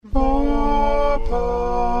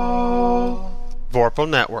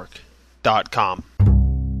thevorpalnetwork.com.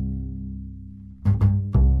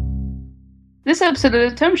 This episode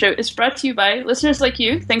of The Tome Show is brought to you by listeners like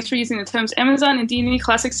you. Thanks for using the Tome's Amazon and D&D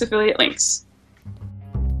Classics affiliate links.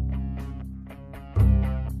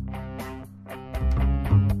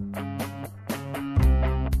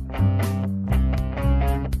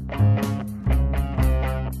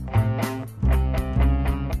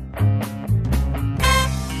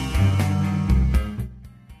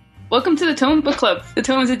 Welcome to the Tome Book Club. The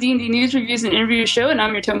Tome is a D&D news, reviews, and interview show, and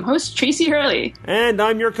I'm your Tome host, Tracy Hurley. And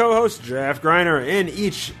I'm your co-host, Jeff Greiner. In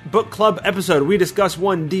each book club episode, we discuss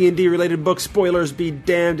one D&D related book, spoilers be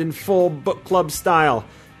damned, in full book club style.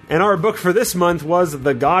 And our book for this month was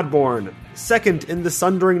The Godborn, second in the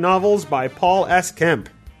Sundering novels by Paul S. Kemp.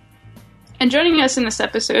 And joining us in this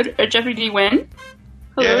episode are Jeffrey D. Wynn.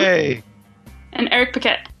 Hello. Yay. And Eric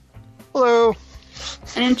Paquette. Hello.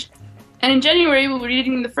 And in January, we'll be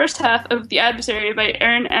reading the first half of The Adversary by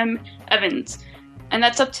Aaron M. Evans. And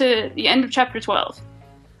that's up to the end of chapter 12.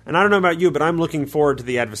 And I don't know about you, but I'm looking forward to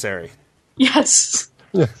The Adversary. Yes.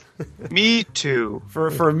 Me too.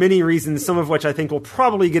 For many reasons, some of which I think we'll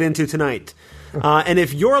probably get into tonight. And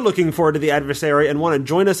if you're looking forward to The Adversary and want to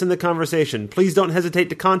join us in the conversation, please don't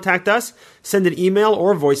hesitate to contact us. Send an email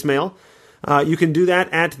or voicemail. You can do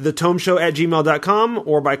that at thetomeshow@gmail.com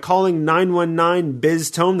or by calling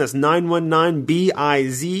 919-BIZ-TOME. That's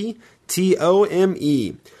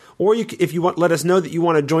 919-BIZ-TOME. Or if you want, let us know that you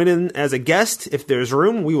want to join in as a guest. If there's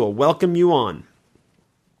room, we will welcome you on.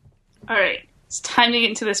 All right. It's time to get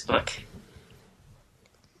into this book.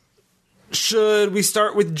 Should we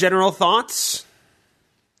start with general thoughts?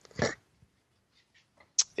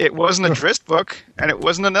 It wasn't a Drizzt book, and it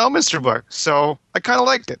wasn't an Elminster book, so I kind of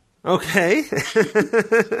liked it. Okay.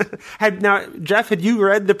 Now, Jeff, had you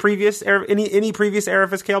read the previous any previous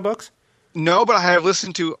Arifis Kale books? No, but I have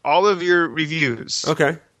listened to all of your reviews.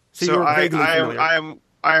 Okay. So I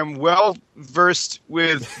am well versed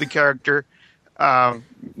with the character.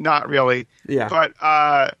 Not really. Yeah. But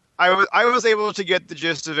I was able to get the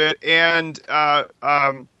gist of it, and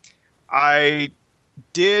I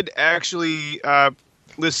did actually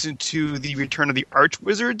listen to the Return of the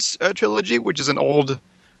Archwizards trilogy, which is an old,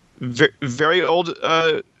 very old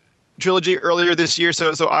trilogy earlier this year.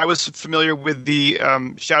 So I was familiar with the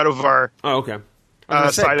Shadowvar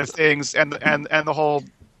side of things, and the whole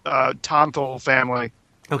Tonthal family.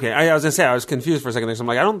 Okay, I was going to say, I was confused for a second there, so I'm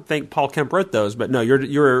like, I don't think Paul Kemp wrote those, but no, you're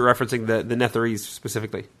referencing the Netherese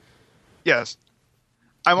specifically. Yes.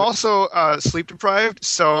 I'm also sleep deprived,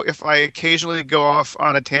 so if I occasionally go off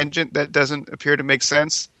on a tangent that doesn't appear to make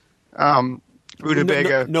sense,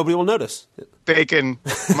 rutabaga, nobody will notice. Bacon,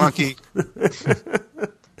 monkey.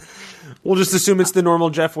 We'll just assume it's the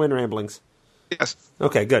normal Jeff Wynn ramblings. Yes.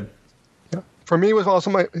 Okay, good. Yeah. For me, it was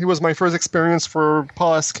also he was my first experience for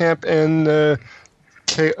Paul S. Kemp in the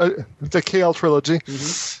KL trilogy.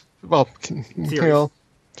 Mm-hmm. Well, KL,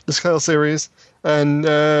 this KL series, and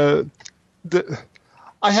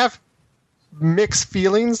I have mixed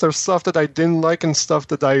feelings. There's stuff that I didn't like and stuff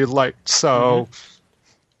that I liked. So,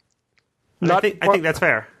 I think that's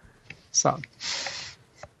fair. So,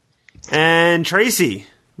 and Tracy,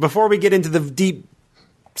 before we get into the deep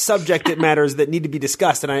subject matters that need to be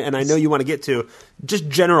discussed, and I know you want to get to, just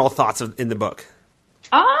general thoughts in the book.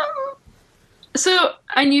 So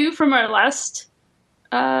I knew from our last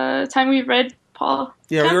time we read Paul.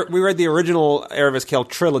 Yeah, we read the original Arifis Kale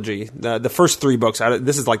trilogy, the first 3 books.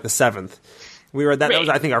 This is like the 7th. We read that. Right. That was,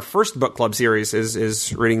 I think, our first book club series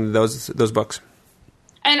is reading those books.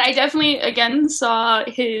 And I definitely, again, saw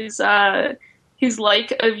his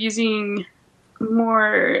like of using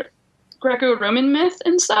more Greco-Roman myth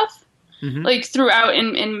and stuff, like throughout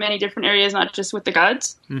in many different areas, not just with the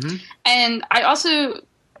gods. Mm-hmm. And I also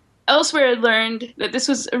elsewhere learned that this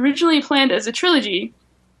was originally planned as a trilogy.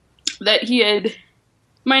 That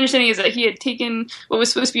my understanding is that he had taken what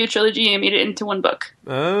was supposed to be a trilogy and made it into one book.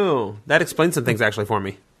 Oh, that explains some things actually for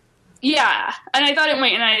me. Yeah, and I thought it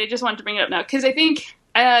might, and I just wanted to bring it up now because I think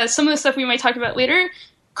some of the stuff we might talk about later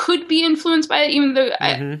could be influenced by it, even though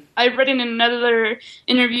I read in another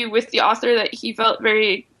interview with the author that he felt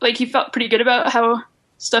he felt pretty good about how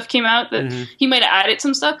stuff came out, that he might have added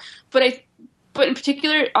some stuff, but in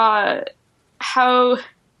particular, how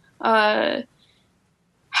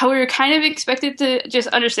we were kind of expected to just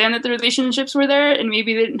understand that the relationships were there, and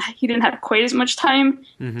maybe he didn't have quite as much time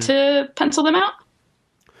to pencil them out.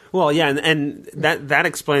 Well, yeah, and that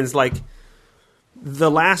explains, like,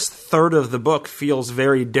 the last third of the book feels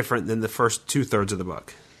very different than the first 2/3 of the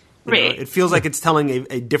book. You know, it feels like it's telling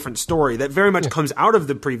a different story that very much comes out of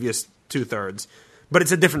the previous 2/3, but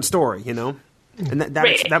it's a different story, you know? And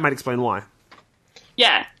that might explain why.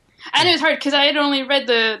 Yeah. And it was hard because I had only read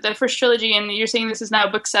the first trilogy, and you're saying this is now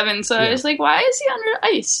book 7, so I was like, why is he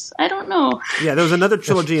under ice? I don't know. Yeah, there was another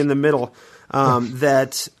trilogy in the middle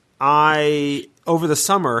that over the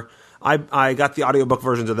summer, I got the audiobook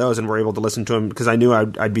versions of those and were able to listen to them because I knew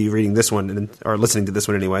I'd be reading this one, or listening to this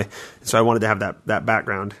one anyway. So I wanted to have that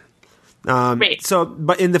background. Great. So,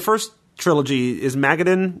 but in the first trilogy, is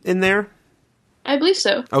Magadan in there? I believe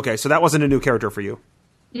so. Okay, so that wasn't a new character for you.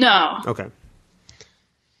 No. Okay.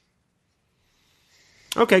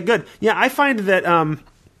 Okay, good. Yeah, I find that,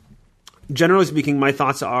 generally speaking, my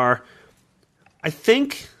thoughts are, I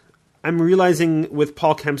think I'm realizing with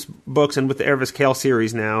Paul Kemp's books and with the Erebus Kale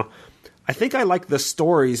series now, I think I like the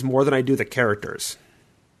stories more than I do the characters,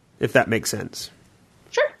 if that makes sense.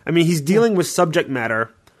 Sure. I mean, he's dealing with subject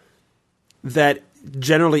matter that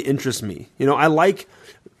generally interests me. You know, I like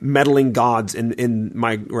meddling gods in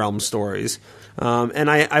my realm stories. And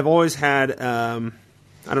I've always had,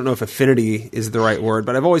 I don't know if affinity is the right word,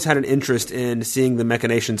 but I've always had an interest in seeing the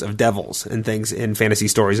machinations of devils and things in fantasy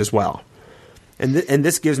stories as well. And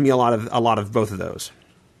this gives me a lot of both of those.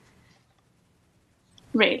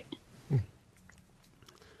 Right.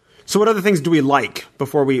 So what other things do we like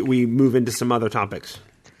before we move into some other topics?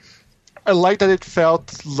 I like that it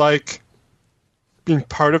felt like being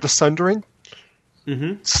part of the Sundering.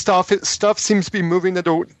 Mm-hmm. Stuff seems to be moving. That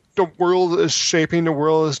the world is shaping. The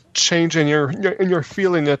world is changing. And you're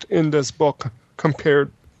feeling it in this book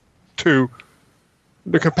compared to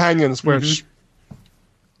the companions, which.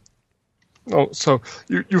 Oh, so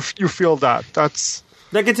you feel that.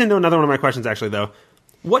 That gets into another one of my questions, actually. Though,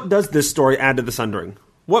 what does this story add to the Sundering?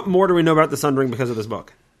 What more do we know about the Sundering because of this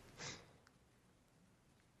book?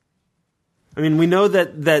 I mean, we know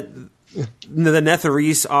that the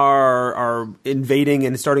Netherese are invading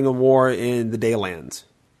and starting a war in the Daylands.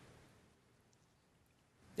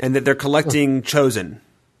 And that they're collecting Chosen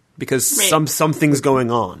because something's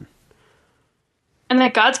going on. And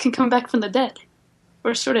that gods can come back from the dead.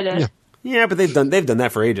 Or sort of dead. Yeah, but they've done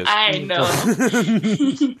that for ages. I know.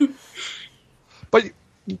 But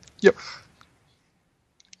yeah,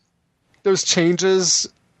 those changes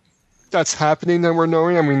that's happening that we're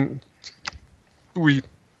knowing. I mean, we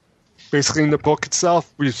basically in the book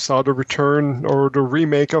itself we saw the return or the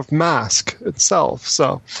remake of Mask itself.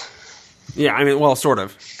 So yeah, I mean, well, sort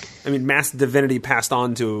of. I mean, Mask divinity passed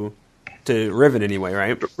on to Riven anyway,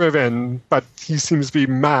 right? Riven, but he seems to be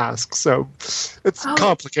Mask, so it's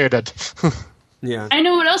complicated. Yeah. I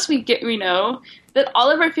know what else we know. That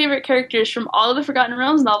all of our favorite characters from all of the Forgotten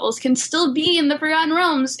Realms novels can still be in the Forgotten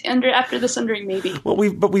Realms after the Sundering, maybe. Well,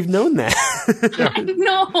 we've known that. I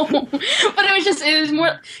know, but it was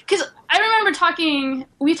more because I remember talking.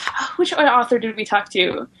 Which author did we talk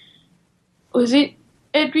to? Was it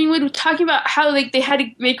Ed Greenwood talking about how like they had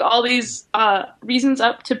to make all these reasons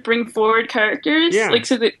up to bring forward characters, like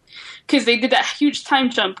so that because they did that huge time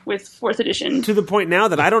jump with 4th edition to the point now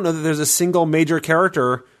that I don't know that there's a single major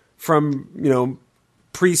character from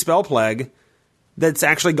pre-Spell Plague that's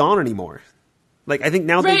actually gone anymore. Like I think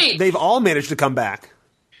now they've all managed to come back.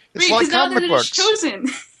 It's like comic books. Chosen.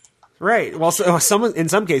 Right. Well, so in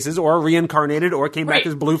some cases, or reincarnated, or came back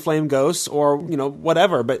as blue flame ghosts, or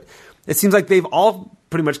whatever. But it seems like they've all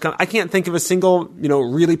pretty much come. I can't think of a single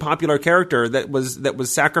really popular character that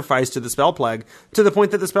was sacrificed to the Spell Plague to the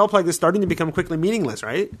point that the Spell Plague is starting to become quickly meaningless.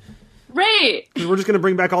 Right. Right. We're just going to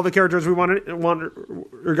bring back all the characters we want,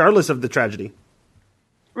 regardless of the tragedy.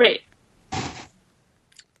 Right.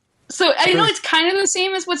 So I know it's kind of the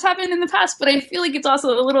same as what's happened in the past, but I feel like it's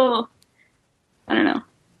also a little. I don't know.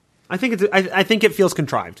 I think it feels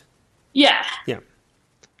contrived. Yeah. Yeah.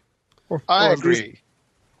 I agree.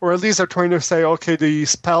 Or at least they're trying to say, okay, the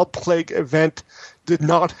Spell Plague event did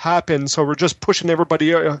not happen, so we're just pushing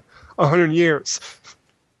everybody 100 years.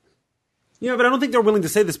 Yeah, but I don't think they're willing to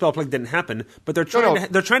say the Spell Plague didn't happen. But they're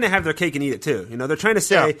trying to have their cake and eat it too. They're trying to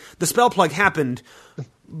say the Spell Plague happened,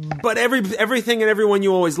 but everything and everyone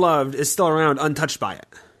you always loved is still around, untouched by it.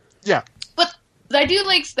 Yeah, but I do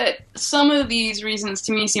like that some of these reasons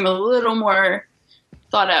to me seem a little more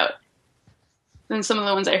thought out than some of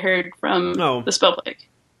the ones I heard from the Spell Plague.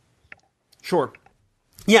 Sure.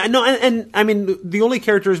 Yeah, no, and I mean the only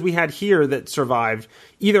characters we had here that survived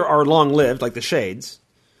either are long-lived, like the Shades.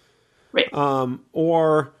 Right.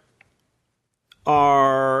 Or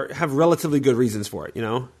have relatively good reasons for it.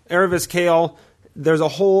 Erebus Kale. There's a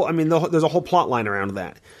whole plot line around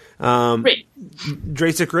that. Right.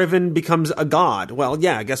 Dracek Riven becomes a god. Well,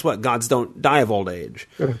 yeah. Guess what? Gods don't die of old age.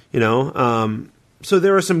 So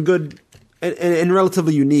there are some good and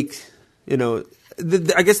relatively unique.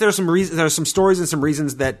 I guess there are some reasons. There are some stories and some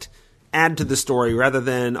reasons that add to the story rather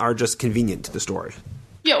than are just convenient to the story.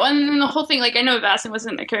 Yeah, well, and then the whole thing, like, I know Vaesen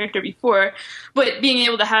wasn't a character before, but being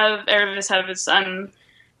able to have Erebus have his son,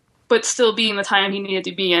 but still being the time he needed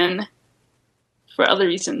to be in for other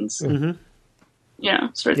reasons. Mm-hmm.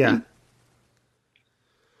 Sort of thing.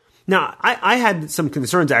 Now, I had some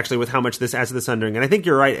concerns, actually, with how much this adds to the Sundering, and I think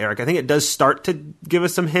you're right, Eric. I think it does start to give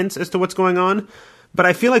us some hints as to what's going on, but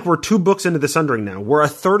I feel like we're 2 books into the Sundering now. We're a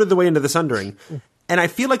third of the way into the Sundering, and I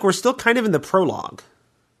feel like we're still kind of in the prologue.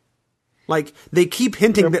 Like, they keep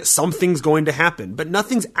hinting that something's going to happen, but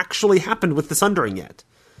nothing's actually happened with the Sundering yet.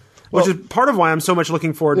 Which is part of why I'm so much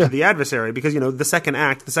looking forward to The Adversary, because, the second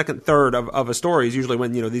act, the second third of a story is usually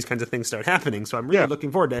when, these kinds of things start happening. So I'm really looking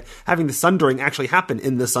forward to having the Sundering actually happen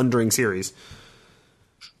in the Sundering series.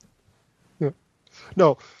 Yeah.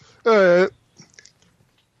 No. Because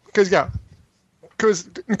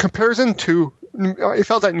in comparison to, I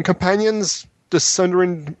felt that in Companions, the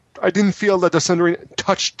Sundering, I didn't feel that the Sundering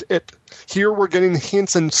touched it. Here we're getting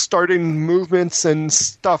hints and starting movements and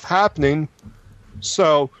stuff happening.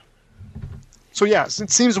 So yes, it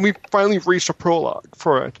seems we finally reached a prologue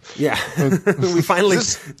for it. Yeah. We finally,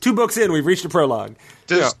 2 books in, we've reached a prologue.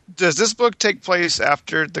 Does this book take place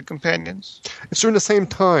after the Companions? It's during the same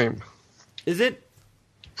time. Is it?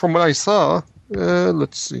 From what I saw,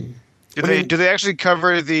 let's see. Do they actually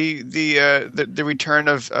cover the return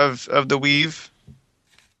of the Weave?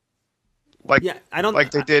 Like, I don't like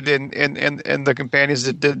they did in the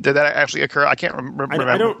Companions. Did that actually occur? I can't remember.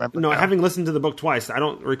 I don't know. Having listened to the book twice, I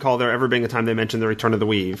don't recall there ever being a time they mentioned the return of the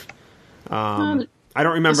Weave. I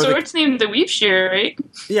don't remember. The sword's named the Weave Shearer, right?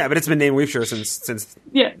 Yeah, but it's been named Weave Shearer since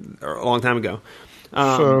a long time ago.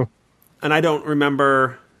 And I don't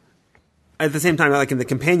remember. At the same time, like in the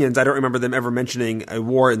Companions, I don't remember them ever mentioning a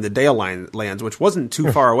war in the Dale lands, which wasn't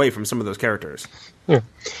too far away from some of those characters. Yeah.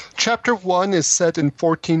 Chapter 1 is set in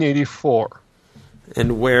 1484.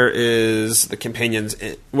 And where is the Companions?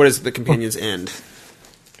 What is the Companions end?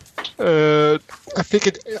 I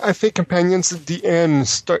think Companions the end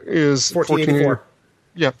is 1484.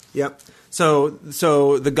 Yeah. Yep. So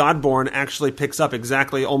the Godborn actually picks up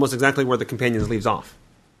almost exactly where the Companions leaves off.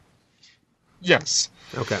 Yes.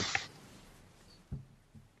 Okay.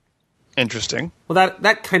 Interesting. Well,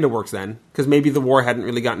 that kind of works then, because maybe the war hadn't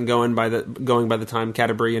really gotten going by the time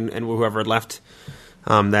Canterbury and whoever had left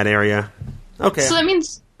that area. Okay. So that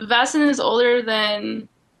means Vaesen is older than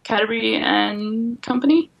Canterbury and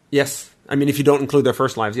company? Yes. I mean, if you don't include their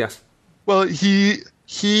first lives, yes. Well, he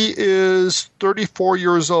is 34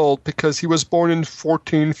 years old because he was born in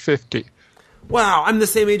 1450. Wow, I'm the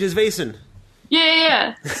same age as Vaesen.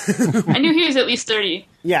 Yeah. I knew he was at least 30.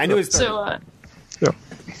 Yeah, I knew he was 30. So, yeah.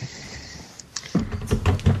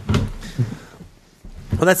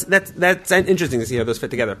 Well, that's interesting to see how those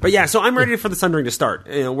fit together. But yeah, so I'm ready for the Sundering to start.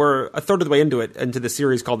 We're a third of the way into the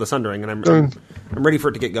series called the Sundering, and I'm ready for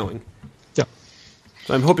it to get going. Yeah.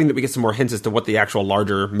 So I'm hoping that we get some more hints as to what the actual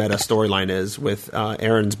larger meta storyline is with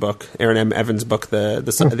Aaron M. Evans' book,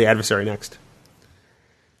 the Adversary next.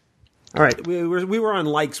 All right, we were on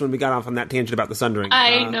likes when we got off on that tangent about the Sundering.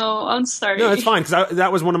 I know, I'm sorry. No, it's fine, because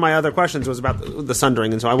that was one of my other questions was about the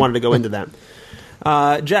Sundering, and so I wanted to go into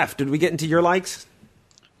that. Jeff, did we get into your likes?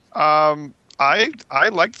 I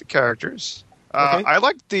liked the characters. Okay. I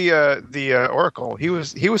liked the Oracle. He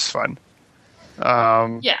was fun.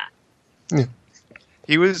 Yeah.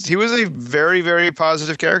 He was a very, very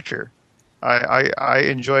positive character. I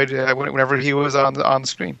enjoyed whenever he was on the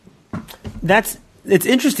screen. It's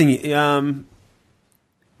interesting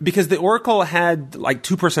because the Oracle had like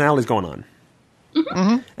 2 personalities going on.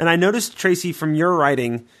 Mm-hmm. And I noticed, Tracy, from your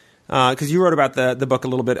writing, because you wrote about the book a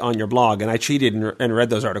little bit on your blog, and I cheated and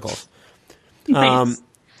read those articles. Nice.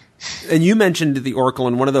 And you mentioned the Oracle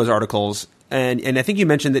in one of those articles, and I think you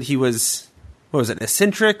mentioned that he was, what was it,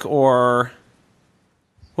 eccentric, or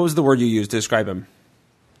what was the word you used to describe him?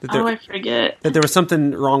 I forget. That there was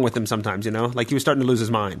something wrong with him sometimes, like he was starting to lose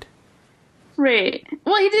his mind. Right.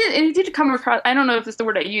 Well, he did come across, I don't know if it's the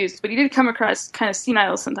word I used, but he did come across kind of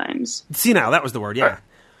senile sometimes. Senile, that was the word, yeah.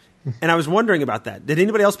 And I was wondering about that. Did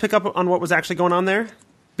anybody else pick up on what was actually going on there?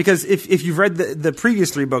 Because if you've read the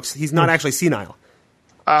previous 3 books, he's not actually senile.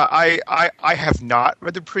 I have not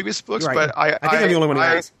read the previous books, right. But I think I'm the only one who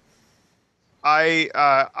has.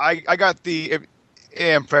 I got the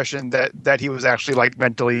impression that he was actually like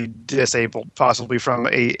mentally disabled, possibly from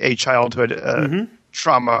a childhood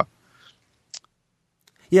trauma.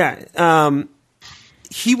 Yeah,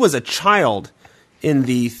 he was a child in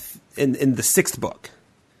the 6th book,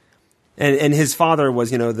 and his father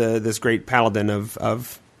was this great paladin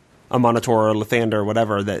of a Monitor or Lathander or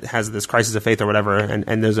whatever that has this crisis of faith or whatever,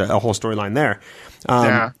 and there's a whole storyline there.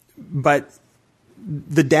 but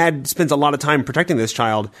the dad spends a lot of time protecting this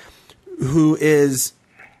child, who is,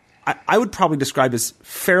 I would probably describe as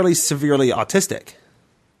fairly severely autistic.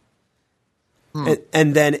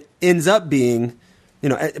 And then ends up being,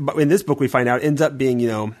 but in this book we find out, ends up being,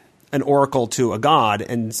 an oracle to a god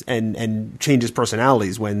and changes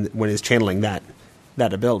personalities when is channeling that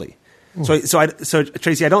ability. So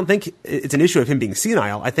Tracy, I don't think it's an issue of him being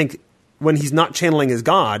senile. I think when he's not channeling his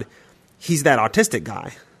god, he's that autistic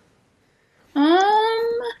guy.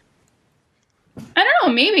 I don't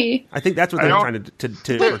know, maybe. I think that's what they're trying to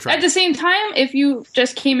portray. At the same time, if you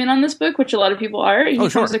just came in on this book, which a lot of people are, he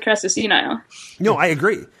comes across as senile. No, I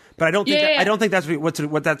agree, but I don't think I don't think that's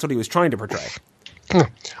what he was trying to portray.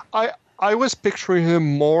 I was picturing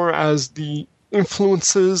him more as the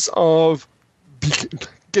influences of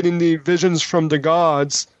getting the visions from the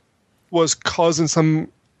gods was causing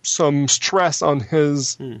some stress on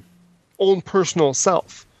his own personal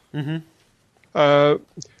self. Mm-hmm.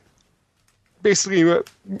 Basically, in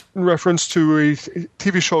reference to a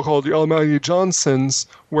TV show called The Almighty Johnsons,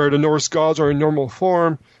 where the Norse gods are in normal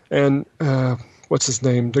form, and what's his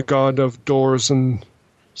name? The god of doors and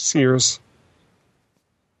seers.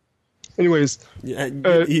 Anyways, you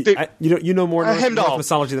know more Norse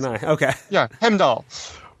mythology than I. Okay, yeah, Heimdall.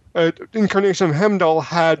 Incarnation of Heimdall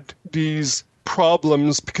had these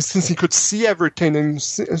problems because since he could see everything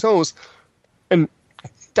and knows, and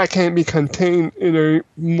that can't be contained in a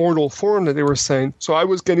mortal form that they were saying. So I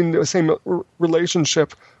was getting the same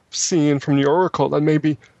relationship seeing from the Oracle, that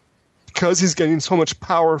maybe because he's getting so much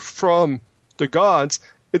power from the gods,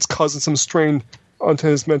 it's causing some strain onto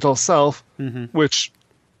his mental self, which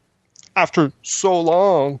after so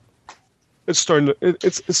long, it's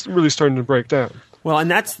really starting to break down. Well, and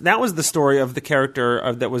that was the story of the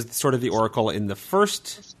character that was sort of the Oracle in the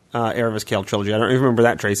first Heir of Chaos trilogy. I don't even remember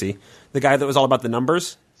that, Tracy. The guy that was all about the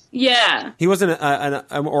numbers? Yeah. He wasn't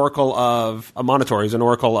an oracle of a Monitor. He was an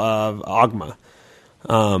oracle of Ogma.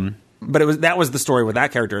 But that was the story with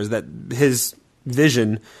that character, is that his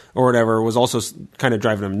vision or whatever was also kind of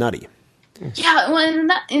driving him nutty. Yeah, well,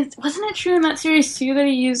 wasn't it true in that series too that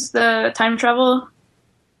he used the time travel?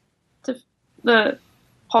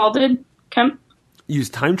 Paul did? Kemp?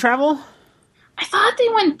 Used time travel? I thought they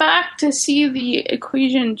went back to see the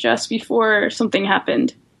equation just before something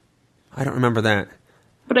happened. I don't remember that.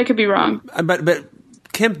 But I could be wrong. But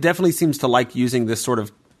Kemp definitely seems to like using this sort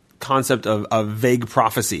of concept of vague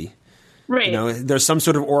prophecy. Right. There's some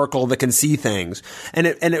sort of oracle that can see things. And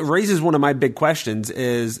it raises one of my big questions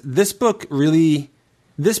is this book,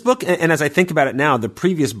 and as I think about it now, the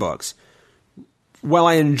previous books, while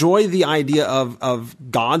I enjoy the idea of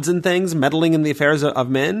gods and things meddling in the affairs of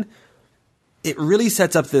men, it really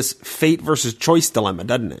sets up this fate versus choice dilemma,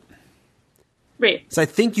 doesn't it? Right. So I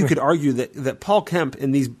think you could argue that Paul Kemp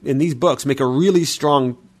in these books make a really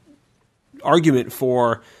strong argument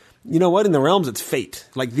for, you know what, in the realms it's fate.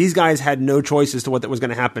 Like, these guys had no choice as to what that was going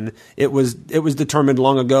to happen. It was determined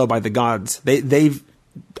long ago by the gods. They've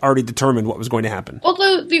already determined what was going to happen.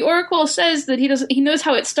 Although the Oracle says that he knows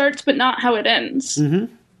how it starts but not how it ends.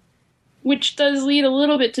 Mm-hmm. Which does lead a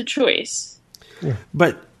little bit to choice. Yeah.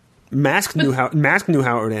 But Mask knew how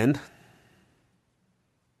it would end.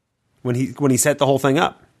 When he set the whole thing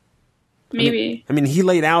up. Maybe. I mean, he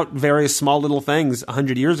laid out various small little things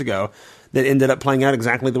 100 years ago that ended up playing out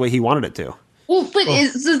exactly the way he wanted it to. Well, but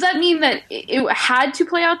does that mean that it had to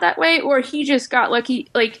play out that way, or he just got lucky?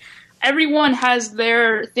 Like, everyone has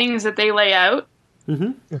their things that they lay out.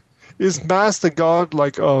 Mm-hmm. Is Mask the god,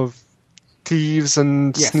 like, of thieves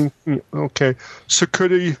and sneaking? Okay. So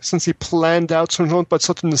could he, since he planned out something, but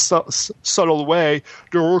such in a subtle way,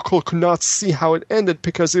 the Oracle could not see how it ended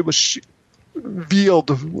because it was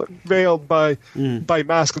veiled by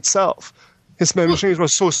Mask itself. His memory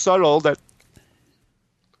was so subtle that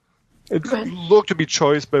it looked to be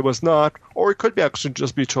choice, but it was not, or it could be actually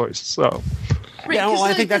just be choice. So, right, yeah, well,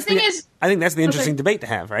 I think that's the interesting debate to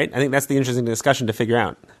have, right? I think that's the interesting discussion to figure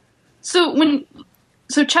out.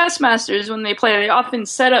 So chess masters, when they play, they often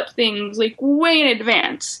set up things like way in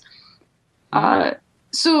advance.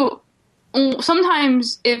 So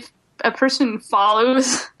sometimes if a person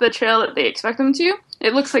follows the trail that they expect them to,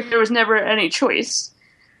 it looks like there was never any choice.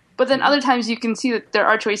 But then other times you can see that there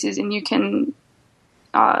are choices and you can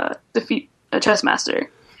defeat a chess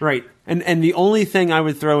master. Right. And the only thing I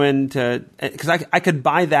would throw in because I could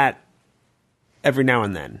buy that every now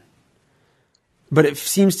and then. But it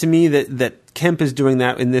seems to me that Kemp is doing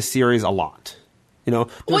that in this series a lot.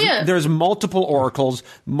 There's multiple oracles,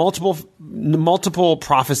 multiple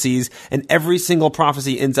prophecies, and every single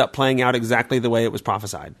prophecy ends up playing out exactly the way it was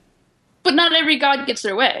prophesied. But not every god gets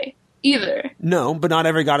their way. either. No, but not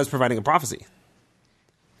every god is providing a prophecy.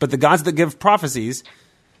 But the gods that give prophecies...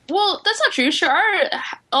 Well, that's not true. Shar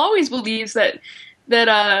always believes that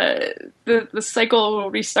the cycle will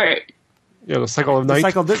restart. Yeah, the cycle of night.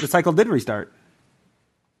 The cycle did restart.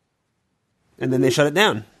 And then they shut it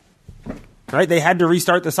down. Right? They had to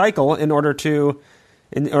restart the cycle in order to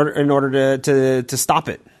stop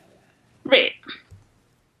it. Right.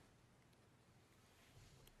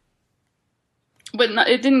 But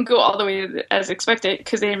it didn't go all the way as expected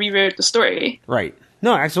because they rewrote the story. Right.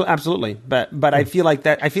 No, absolutely. But I feel like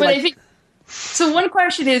that. I think. So one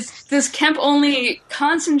question is: does Kemp only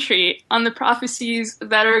concentrate on the prophecies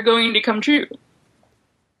that are going to come true?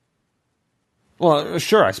 Well,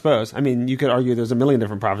 sure, I suppose. I mean, you could argue there's a million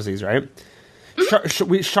different prophecies, right?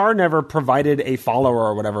 Shar never provided a follower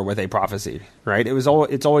or whatever with a prophecy, right? It's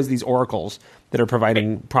always these oracles that are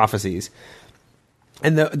providing prophecies,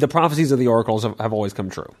 and the prophecies of the oracles have always come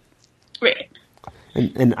true. Right.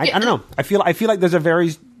 And I don't know. I feel like there's a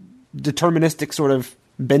very deterministic sort of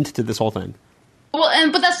bent to this whole thing.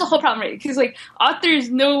 Well, but that's the whole problem, right? Because authors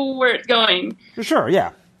know where it's going. Sure,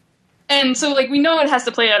 yeah. And so we know it has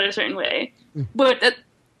to play out a certain way, but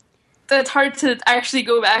that's hard to actually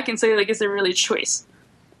go back and say is there really choice?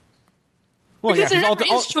 Well, because there never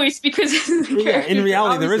is choice because in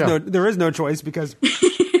reality there is no choice because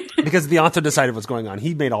the author decided what's going on.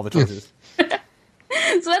 He made all the choices.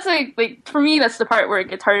 So that's for me, that's the part where it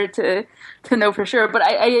gets harder to know for sure. But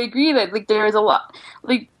I agree that there is a lot.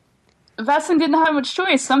 Vaesen didn't have much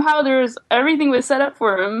choice. Somehow everything was set up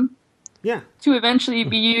for him. Yeah. To eventually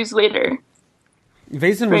be used later.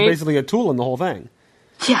 Vaesen was basically a tool in the whole thing.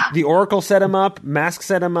 Yeah. The Oracle set him up. Mask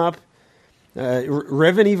set him up.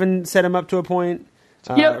 Riven even set him up to a point.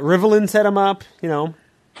 Rivellin set him up.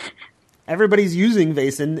 Everybody's using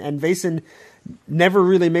Vaesen, and Vaesen never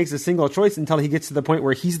really makes a single choice until he gets to the point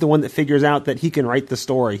where he's the one that figures out that he can write the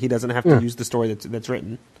story. He doesn't have to use the story that's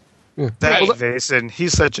written. Yeah. Vaesen,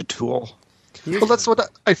 he's such a tool. Well, that's what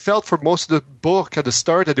I felt for most of the book at the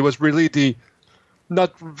start, that it was really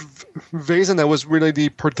not Vaesen that was really the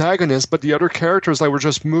protagonist, but the other characters that were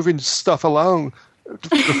just moving stuff along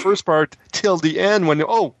the first part till the end when,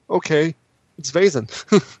 okay, it's Vaesen.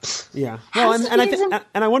 Yeah. Well,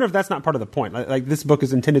 and I wonder if that's not part of the point. This book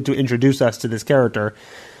is intended to introduce us to this character,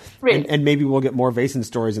 right. and maybe we'll get more Vaesen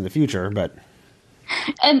stories in the future, but...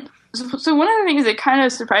 And... So one of the things that kind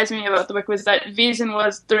of surprised me about the book was that Vaesen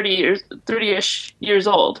was 30-ish years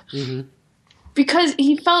old. Mm-hmm. Because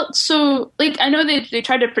he felt so... I know they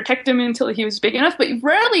tried to protect him until he was big enough, but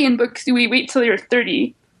rarely in books do we wait till you're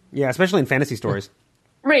 30. Yeah, especially in fantasy stories.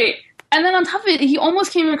 Right. And then on top of it, he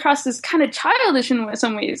almost came across as kind of childish in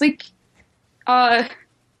some ways. Like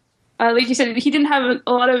you said, he didn't have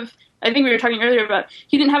a lot of... I think we were talking earlier about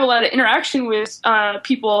he didn't have a lot of interaction with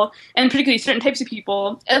people, and particularly certain types of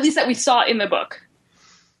people, at least that we saw in the book.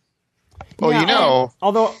 Well,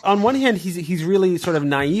 although on one hand he's really sort of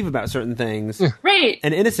naive about certain things, right,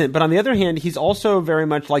 and innocent, but on the other hand he's also very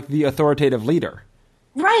much like the authoritative leader,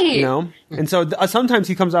 right? And so sometimes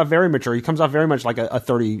he comes off very mature. He comes off very much like a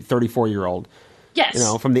 34-year-old.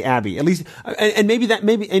 Yes, from the Abbey, at least, and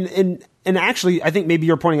and actually I think maybe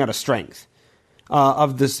you're pointing out a strength.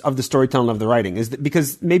 Of the storytelling of the writing is that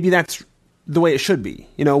because maybe that's the way it should be.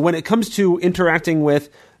 When it comes to interacting with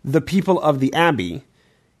the people of the Abbey,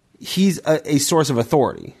 he's a source of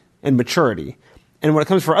authority and maturity. And when it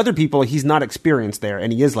comes for other people, he's not experienced there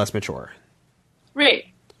and he is less mature. Right.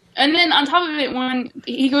 And then on top of it, when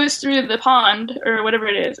he goes through the pond or whatever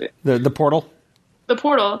it is, the portal,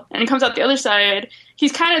 and he comes out the other side,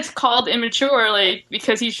 he's kind of called immature,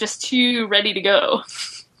 because he's just too ready to go.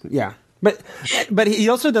 Yeah. But he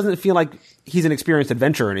also doesn't feel like he's an experienced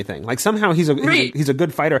adventurer or anything. Somehow he's a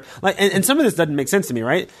good fighter. And some of this doesn't make sense to me,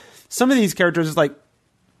 right? Some of these characters is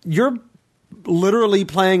you're literally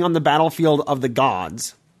playing on the battlefield of the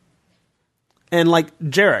gods. And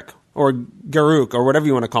Jarek or Garuk or whatever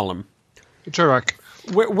you want to call him. Jarek.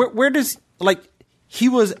 Where does he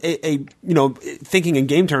was a thinking in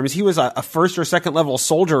game terms, he was a first or second level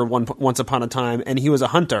soldier once upon a time, and he was a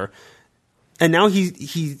hunter. And now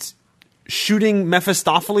he's shooting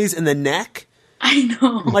Mephistopheles in the neck? I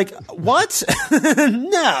know. What?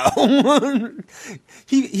 No.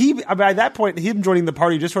 He by that point, him joining the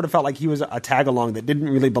party just sort of felt like he was a tag-along that didn't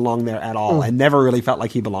really belong there at all, and never really felt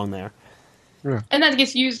like he belonged there. Yeah. And that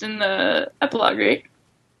gets used in the epilogue, right?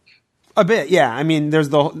 A bit, yeah. I mean,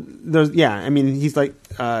 he's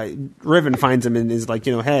Riven finds him and is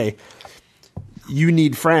hey, you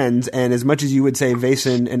need friends, and as much as you would say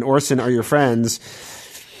Vaesen and Orson are your friends,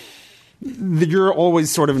 you're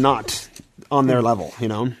always sort of not on their level,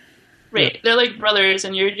 Right. They're like brothers,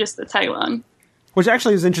 and you're just the tag along. Which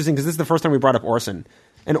actually is interesting, because this is the first time we brought up Orson.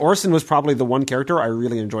 And Orson was probably the one character I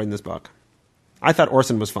really enjoyed in this book. I thought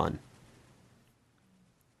Orson was fun.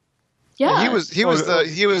 Yeah. He was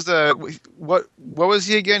what was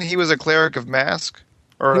he again? He was a cleric of Mask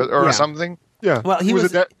or something. Yeah. Well, he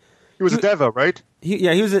was a Deva, right?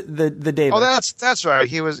 He was the Deva. Oh, that's right.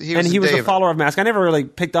 He was a follower of Mask. I never really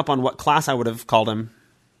picked up on what class I would have called him.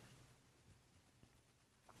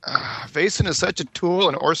 Vaesen is such a tool,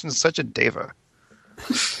 and Orson is such a Deva.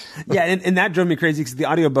 Yeah, and that drove me crazy, because the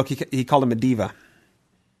audiobook he called him a diva.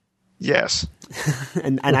 Yes.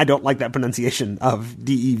 and I don't like that pronunciation of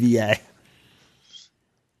DEVA.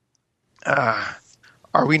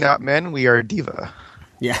 Are we not men? We are diva.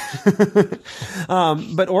 Yeah.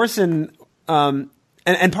 But Orson, and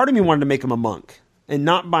part of me wanted to make him a monk, and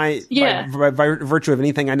not by virtue of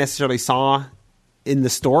anything I necessarily saw in the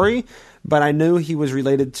story, but I knew he was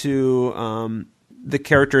related to the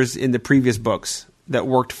characters in the previous books that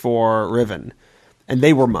worked for Riven, and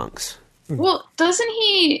they were monks. Well, doesn't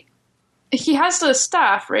he... He has the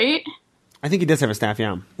staff, right? I think he does have a staff,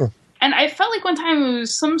 yeah. And I felt like one time it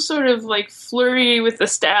was some sort of like flurry with the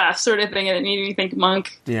staff sort of thing, and it made me think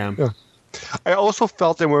monk. Yeah. I also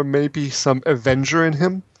felt there were maybe some Avenger in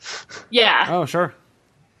him. Yeah. Oh, sure.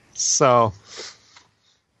 So,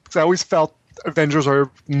 because I always felt Avengers are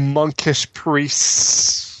monkish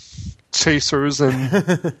priests, chasers,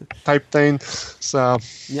 and type thing. So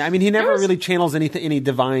yeah, I mean, he never really channels any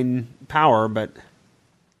divine power, but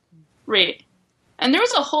right. And there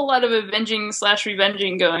was a whole lot of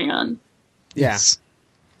avenging/revenging going on. Yeah.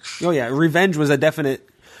 Oh yeah, revenge was a definite.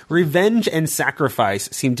 Revenge and sacrifice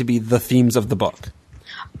seem to be the themes of the book.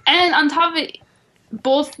 And on top of it,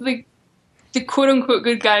 both the quote-unquote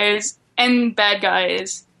good guys and bad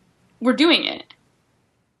guys were doing it.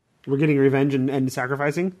 We're getting revenge and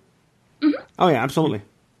sacrificing? Mm-hmm. Oh, yeah, absolutely.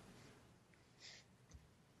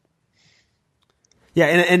 Yeah,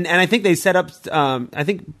 and I think they set up... I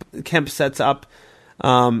think Kemp sets up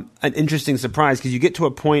an interesting surprise, because you get to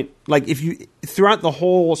a point... Like, if you... Throughout the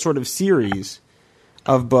whole sort of series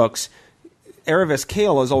of books, Erebus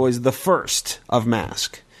Kale is always the first of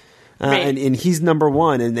Mask. Right. And he's number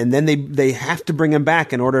one, and then they have to bring him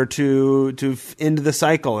back in order to end the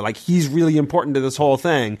cycle. Like, he's really important to this whole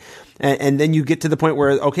thing. And then you get to the point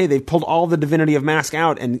where, okay, they've pulled all the divinity of Mask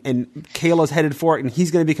out, and Kale is headed for it, and he's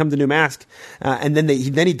going to become the new Mask. And then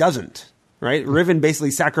he doesn't, right? Riven basically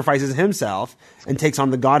sacrifices himself and takes on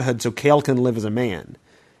the godhood so Kale can live as a man.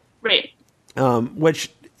 Right.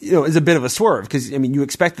 Which, is a bit of a swerve, because, I mean, you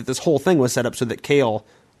expect that this whole thing was set up so that Kale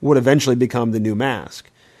would eventually become the new Mask.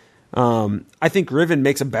 I think Riven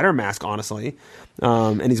makes a better Mask, honestly,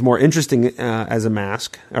 and he's more interesting as a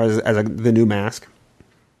Mask, or as the new Mask.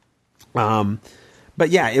 But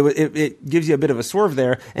yeah, it gives you a bit of a swerve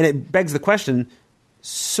there, and it begs the question: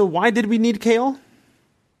 so why did we need Kale?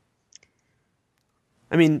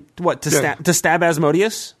 I mean, what to stab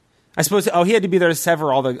Asmodeus? I suppose. Oh, he had to be there to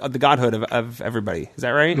sever all the godhood of everybody. Is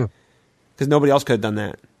that right? Because nobody else could have done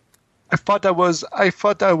that. I thought that was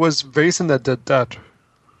Vaesen that did that.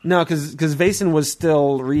 No, because Vaesen was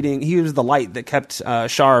still reading. He was the light that kept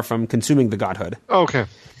Shar from consuming the godhood. Okay.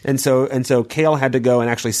 And so Kale had to go and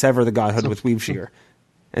actually sever the godhood with Weaveshear,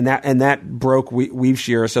 and that broke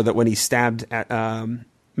Weaveshear, so that when he stabbed at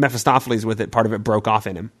Mephistopheles with it, part of it broke off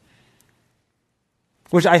in him.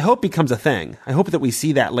 Which I hope becomes a thing. I hope that we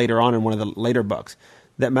see that later on in one of the later books,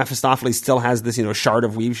 that Mephistopheles still has this shard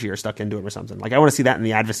of Weaveshear stuck into him or something. Like, I want to see that in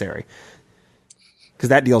the Adversary, because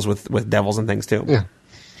that deals with devils and things too. Yeah.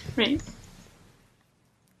 Right.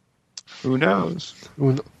 Who knows?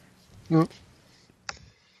 No.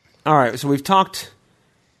 All right, so we've talked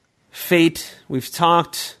Fate, we've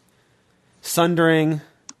talked Sundering.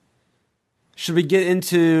 Should we get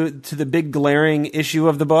into the big glaring issue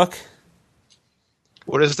of the book?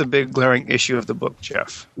 What is the big glaring issue of the book,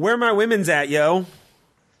 Jeff? Where my women's at, yo?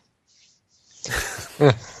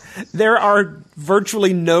 There are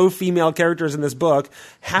virtually no female characters in this book.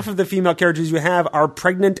 Half of the female characters you have are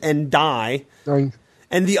pregnant and die.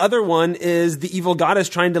 And the other one is the evil goddess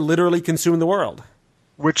trying to literally consume the world.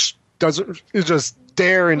 Which is just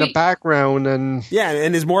there in the background, and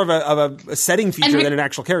and is more of a setting feature than an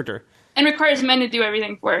actual character. And requires men to do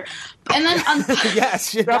everything for her. And then yes,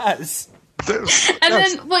 she does. And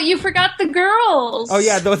then, well, you forgot the girls. Oh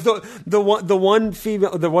yeah, the one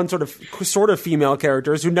female, the one sort of female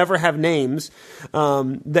characters who never have names,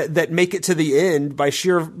 that make it to the end by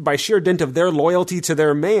sheer dint of their loyalty to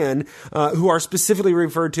their man, who are specifically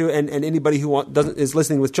referred to, and anybody who is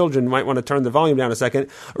listening with children might want to turn the volume down a second,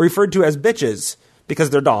 referred to as bitches because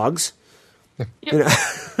they're dogs. You know?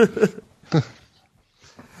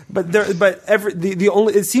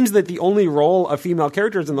 It seems that the only role of female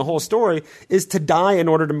characters in the whole story is to die in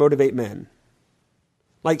order to motivate men.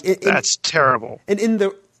 That's terrible.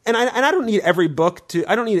 And I don't need every book to.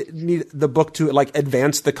 I don't need the book to like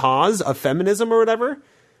advance the cause of feminism or whatever.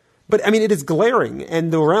 But I mean, it is glaring,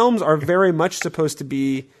 and the realms are very much supposed to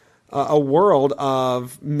be a world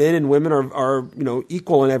of men and women are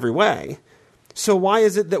equal in every way. So why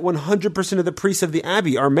is it that 100% of the priests of the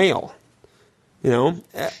abbey are male?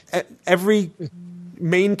 Every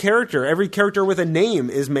main character, every character with a name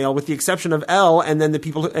is male, with the exception of Elle, and then the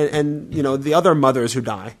people and the other mothers who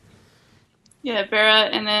die. Yeah, Vera,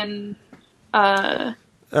 and then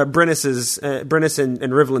Brynnis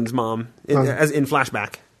and Rivlin's mom as in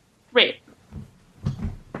flashback. Right.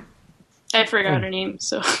 I forgot her name,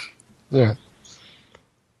 so. Yeah.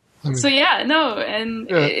 It's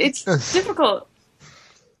difficult.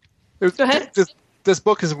 Go ahead. This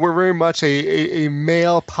book is very much a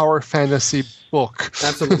male power fantasy book.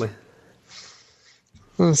 Absolutely.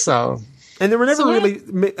 So. And there were never really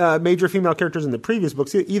major female characters in the previous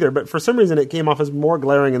books either, but for some reason it came off as more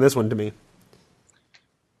glaring in this one to me.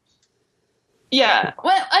 Yeah.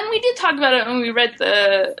 Well, and we did talk about it when we read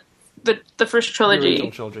the first trilogy. The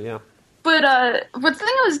original trilogy, yeah. But the thing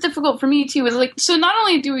that was difficult for me too was so not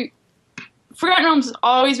only do we Forgotten Realms has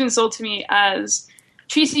always been sold to me as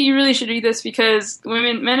Tracy, you really should read this because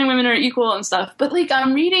men and women are equal and stuff. But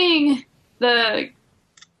I'm reading the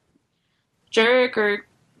Jarek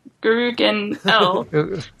and Elle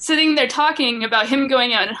sitting there talking about him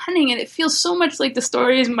going out and hunting, and it feels so much like the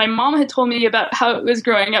stories my mom had told me about how it was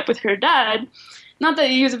growing up with her dad. Not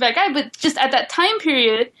that he was a bad guy, but just at that time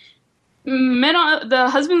period, the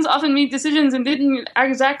husbands often made decisions and didn't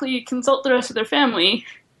exactly consult the rest of their family.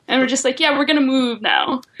 And we're just we're going to move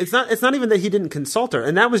now. It's not even that he didn't consult her.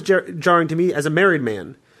 And that was jarring to me as a married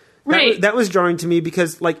man. Right. That was jarring to me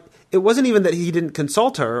because, it wasn't even that he didn't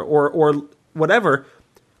consult her or whatever.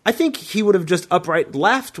 I think he would have just upright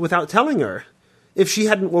left without telling her if she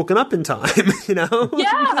hadn't woken up in time,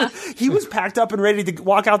 Yeah. He was packed up and ready to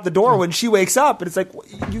walk out the door when she wakes up. And it's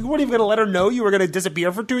you weren't even going to let her know you were going to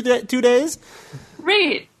disappear for 2 days?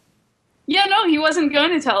 Right. Yeah, no, he wasn't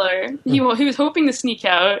going to tell her. He was hoping to sneak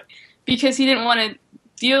out because he didn't want to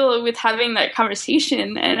deal with having that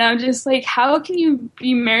conversation. And I'm just how can you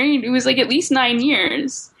be married? It was at least 9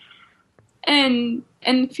 years. And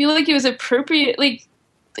feel like it was appropriate,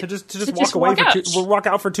 to just walk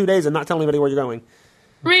out for 2 days and not tell anybody where you're going.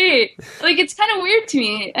 Right. It's kind of weird to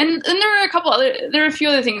me. And there were a few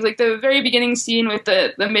other things, the very beginning scene with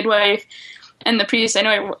the midwife and the priest. I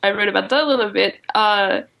know I wrote about that a little bit.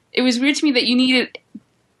 It was weird to me that you needed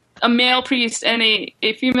a male priest and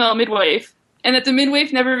a female midwife, and that the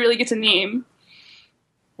midwife never really gets a name.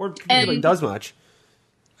 Or really does much.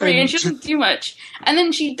 Right, and she doesn't do much. And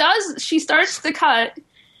then she starts the cut,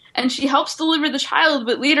 and she helps deliver the child,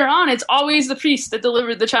 but later on, it's always the priest that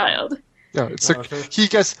delivered the child. Yeah, she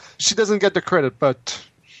doesn't get the credit, but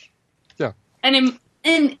yeah. And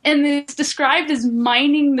it's described as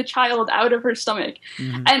mining the child out of her stomach.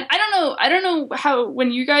 Mm-hmm. And I don't know how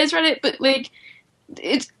when you guys read it, but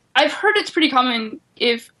I've heard it's pretty common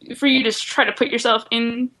for you to try to put yourself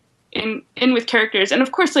in with characters. And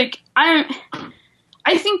of course,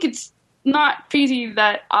 I think it's not crazy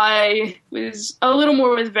that I was a little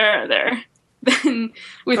more with Vera there than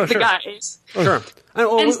with the guys. Sure.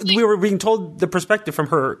 We were being told the perspective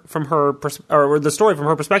or the story from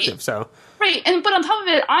her perspective. So right, but on top of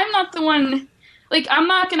it, I'm not the one. I'm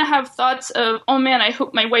not gonna have thoughts of, oh man, I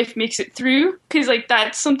hope my wife makes it through, because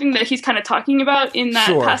that's something that he's kind of talking about in that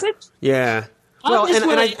passage. Yeah. Well,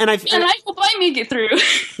 and I hope I make it through.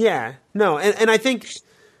 Yeah. No, and I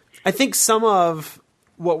think some of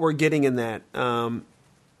what we're getting in that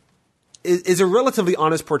is a relatively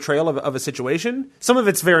honest portrayal of a situation. Some of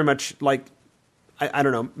it's very much I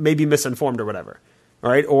don't know, maybe misinformed or whatever,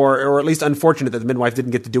 right? Or at least unfortunate that the midwife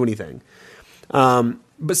didn't get to do anything.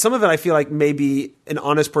 But some of it I feel like maybe an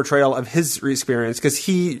honest portrayal of his experience, because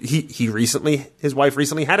his wife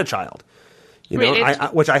recently had a child,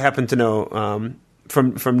 which I happen to know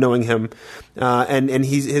from knowing him, and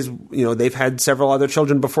they've had several other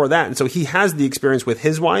children before that, and so he has the experience with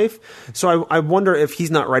his wife. So I wonder if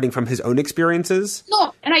he's not writing from his own experiences.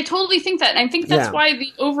 No, and I totally think that. And I think that's why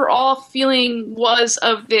the overall feeling was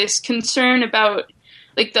of this concern about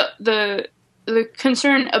the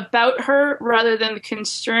concern about her rather than the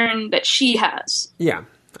concern that she has. Yeah,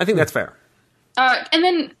 I think that's fair. And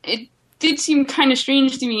then it did seem kind of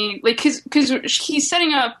strange to me, because he's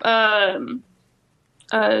setting up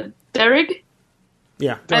Derek.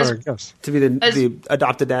 Yeah, Derek, yes, to be the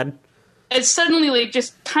adopted dad. is suddenly like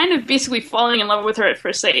just kind of basically falling in love with her at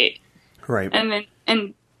first sight, right?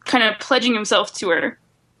 And kind of pledging himself to her.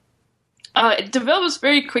 It develops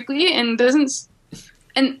very quickly and doesn't.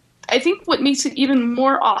 And I think what makes it even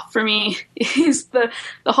more off for me is the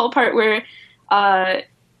whole part where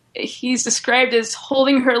he's described as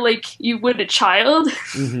holding her like you would a child.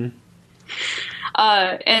 Mm-hmm.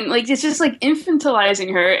 And like it's just like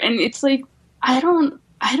infantilizing her, and it's like I don't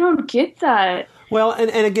get that. Well,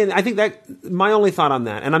 and again, I think that my only thought on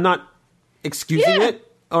that, and I'm not excusing it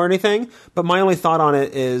or anything, but my only thought on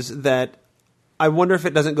it is that I wonder if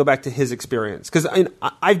it doesn't go back to his experience, because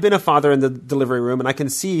I've been a father in the delivery room, and I can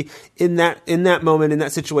see in that moment, in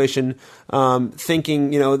that situation,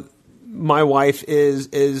 thinking, my wife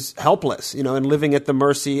is helpless, and living at the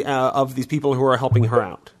mercy of these people who are helping her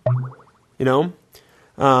out,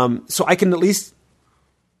 so I can at least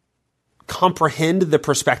comprehend the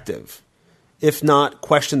perspective, if not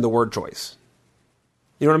question the word choice.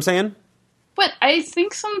 You know what I'm saying? But I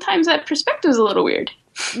think sometimes that perspective is a little weird.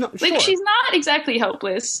 No, sure. Like, she's not exactly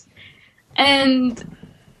helpless. And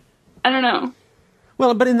I don't know.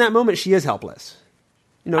 Well, but in that moment, she is helpless.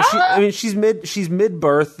 She's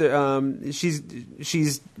mid-birth.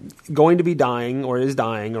 She's going to be dying or is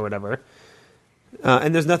dying or whatever.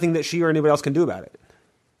 And there's nothing that she or anybody else can do about it.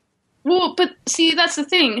 Well, but see, that's the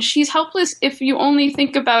thing. She's helpless if you only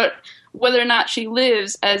think about whether or not she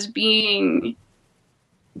lives as being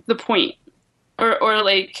the point or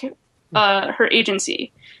like her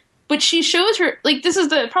agency. But she shows her, like, this is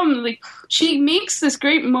the problem. Like, she makes this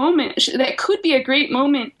great moment that could be a great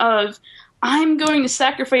moment of, I'm going to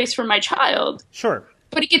sacrifice for my child. Sure.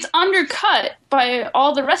 But it gets undercut by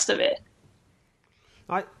all the rest of it.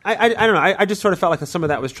 I don't know. I just sort of felt like some of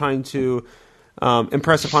that was trying to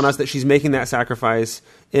impress upon us that she's making that sacrifice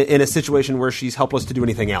in a situation where she's helpless to do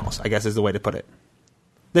anything else, I guess is the way to put it.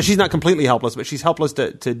 That she's not completely helpless, but she's helpless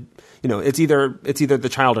to it's either the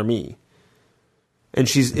child or me. And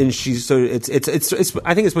she's so it's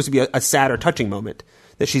I think it's supposed to be a sad or touching moment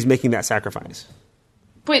that she's making that sacrifice.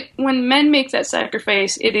 But when men make that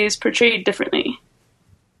sacrifice, it is portrayed differently.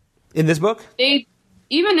 In this book?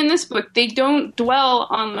 Even in this book, they don't dwell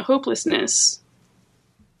on the hopelessness.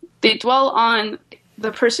 They dwell on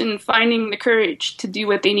the person finding the courage to do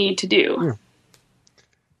what they need to do. Yeah.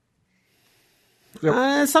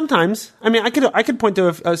 Yep. Sometimes, I mean, I could point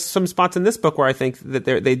to some spots in this book where I think that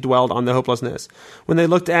they dwelled on the hopelessness. When they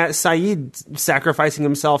looked at Saeed sacrificing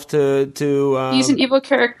himself to he's an evil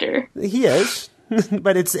character. He is,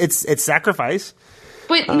 but it's sacrifice.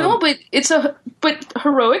 But but but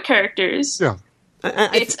heroic characters. Yeah,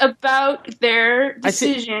 it's about their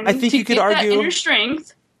decision. I think to you could get argue that inner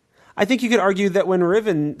strength. I think you could argue that when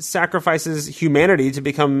Riven sacrifices humanity to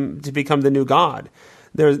become the new god,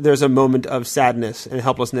 there's a moment of sadness and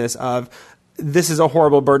helplessness of, this is a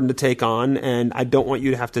horrible burden to take on, and I don't want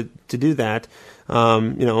you to have to do that.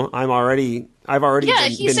 I've already Yeah,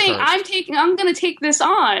 he's saying, I'm going to take this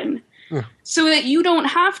on so that you don't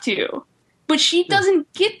have to. But she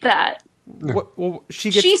doesn't get that. Well,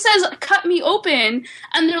 she says, cut me open,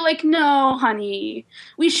 and they're like, no, honey,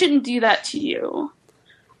 we shouldn't do that to you.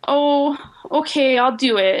 Oh, okay, I'll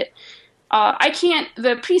do it.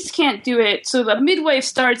 The priest can't do it, so the midwife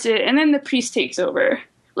starts it, and then the priest takes over.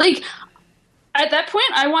 Like, at that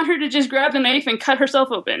point, I want her to just grab the knife and cut herself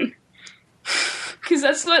open. Because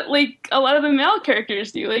that's what, like, a lot of the male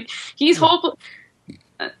characters do. Like, he's hopeless.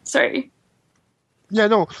 Sorry. Yeah,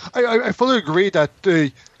 no, I fully agree that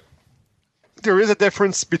there is a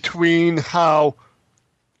difference between how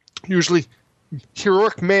usually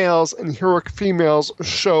heroic males and heroic females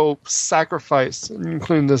show sacrifice,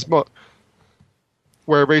 including this book.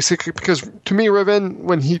 Where basically, because to me, Riven,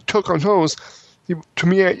 when he took on Hose, he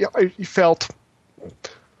felt,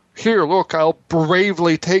 here, look, I'll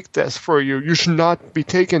bravely take this for you. You should not be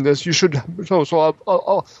taking this. You should, so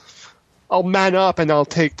I'll man up and I'll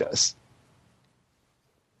take this,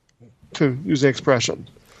 to use the expression.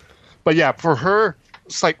 But yeah, for her,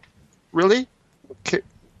 it's like, really? Okay.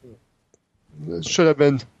 It should have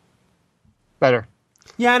been better.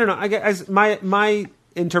 Yeah, I don't know. I guess my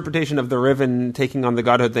interpretation of the Riven taking on the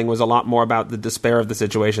godhood thing was a lot more about the despair of the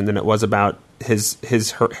situation than it was about his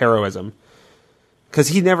heroism. Because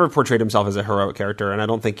he never portrayed himself as a heroic character, and I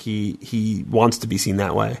don't think he wants to be seen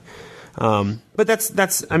that way. But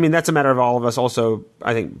that's a matter of all of us also,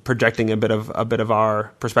 I think, projecting a bit of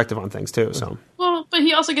our perspective on things too. So. Well, but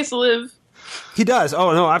he also gets to live. He does.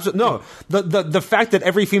 Oh no, absolutely no. The fact that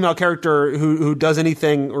every female character who does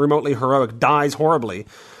anything remotely heroic dies horribly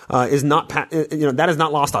is not that is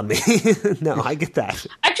not lost on me. No, I get that.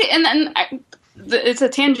 Actually, and then it's a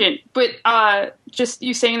tangent, but just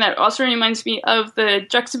you saying that also reminds me of the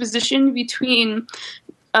juxtaposition between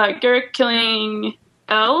Garrick killing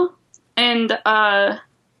Elle and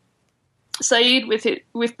Saeed with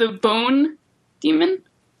the bone demon.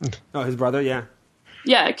 Oh, his brother, yeah.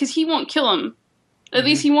 Yeah, because he won't kill him. At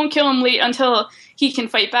least he won't kill him late until he can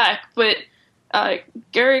fight back. But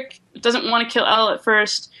Garrick doesn't want to kill Elle at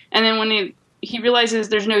first, and then when he realizes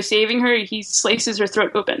there's no saving her, he slices her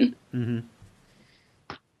throat open. Mm-hmm.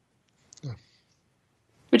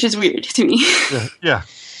 Which is weird to me. Yeah.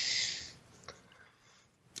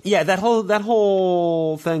 Yeah, that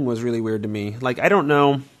whole thing was really weird to me. Like, I don't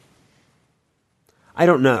know. I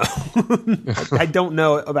don't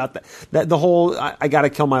know about that. The whole I got to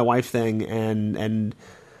kill my wife thing, and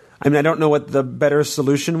I mean, I don't know what the better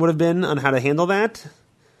solution would have been on how to handle that.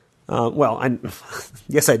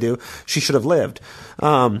 Yes, I do. She should have lived,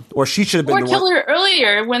 or she should have been. Or kill her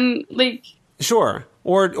earlier when, like. Sure,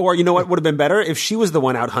 or you know what would have been better if she was the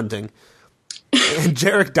one out hunting, and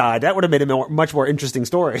Jarek died. That would have made a much more interesting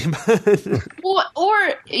story. Well,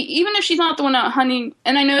 or even if she's not the one out hunting,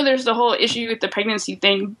 and I know there's the whole issue with the pregnancy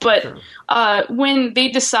thing, but sure. When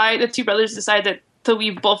the two brothers decide to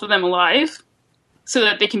leave both of them alive so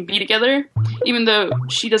that they can be together, even though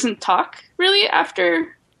she doesn't talk really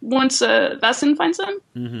after once Vaesen finds them.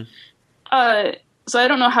 Mm-hmm. So I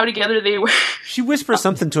don't know how together they were. She whispers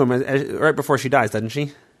something to him right before she dies, doesn't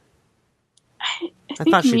she? I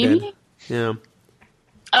thought she maybe did. Yeah.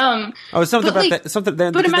 Something about that. Something.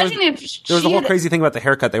 But imagine if there was the whole crazy thing about the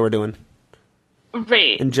haircut they were doing.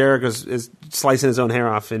 Right. And Jarek is slicing his own hair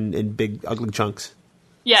off in big ugly chunks.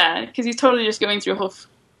 Yeah, because he's totally just going through a whole.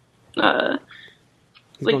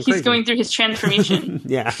 He's going through his transformation.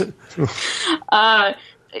 Yeah.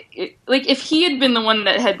 If he had been the one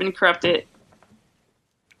that had been corrupted,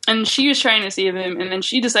 and she was trying to save him, and then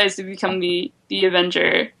she decides to become the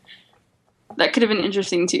Avenger, that could have been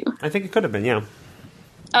interesting too. I think it could have been, yeah.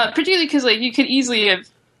 Particularly because you could easily have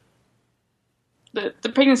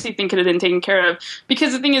the pregnancy thing could have been taken care of,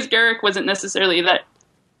 because the thing is, Garrick wasn't necessarily that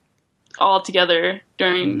all together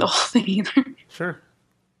during the whole thing either. Sure.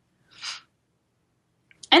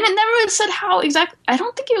 And it never was said how exactly. I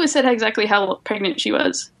don't think it was said exactly how pregnant she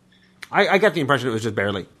was. I got the impression it was just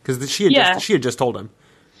barely, because she had just told him.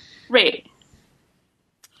 Right.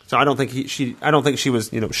 So I don't think she was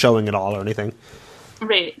showing it all or anything.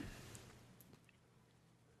 Right.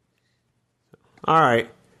 All right.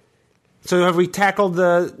 So have we tackled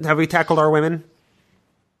our women?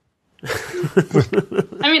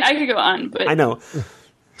 I mean, I could go on, but I know.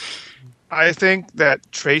 I think that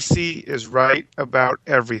Tracy is right about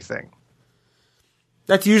everything.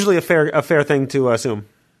 That's usually a fair thing to assume.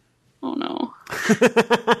 Oh no.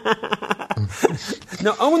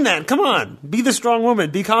 No, own that. Come on. Be the strong woman.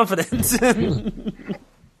 Be confident.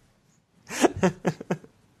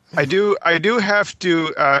 I do have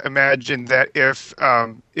to imagine that if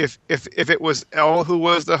it was Elle who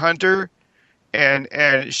was the hunter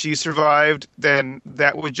and she survived, then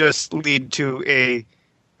that would just lead to a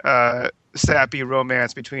sappy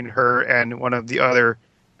romance between her and one of the other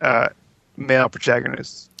male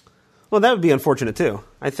protagonists. Well, that would be unfortunate too.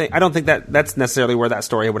 I don't think that's necessarily where that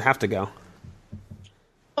story would have to go.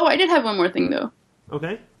 Oh, I did have one more thing though.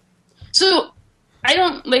 Okay. So I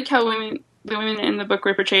don't like how the women in the book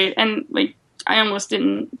were portrayed, and I almost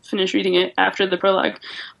didn't finish reading it after the prologue.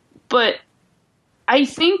 But I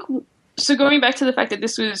think so. Going back to the fact that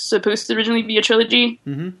this was supposed to originally be a trilogy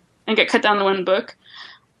and get cut down to one book,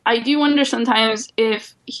 I do wonder sometimes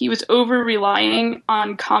if he was over relying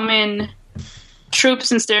on common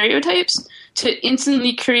tropes and stereotypes to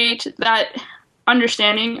instantly create that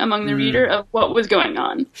understanding among the reader of what was going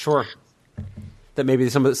on. Sure. That maybe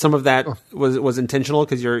some of that was intentional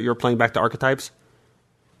because you're playing back to archetypes.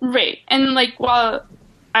 Right. And while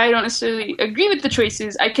I don't necessarily agree with the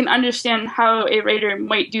choices, I can understand how a writer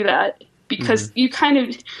might do that, because you kind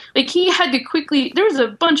of he had to quickly. There was a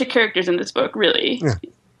bunch of characters in this book, really.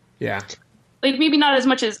 Yeah. Maybe not as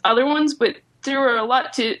much as other ones, but there were a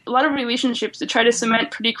lot of relationships to try to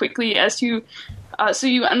cement pretty quickly as to so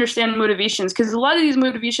you understand motivations, because a lot of these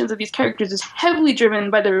motivations of these characters is heavily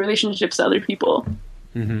driven by their relationships to other people.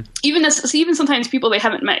 Mm-hmm. Even sometimes people they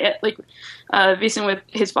haven't met yet, like Vaesen with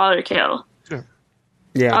his father, Chaol.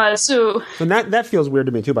 Yeah. So that feels weird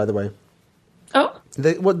to me too. By the way. Oh.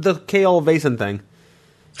 The Chaol Vaesen thing.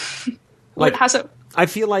 How so? I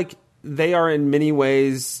feel like they are in many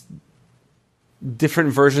ways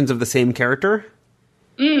different versions of the same character.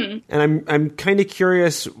 And I'm kind of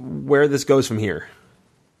curious where this goes from here.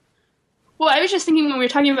 Well, I was just thinking when we were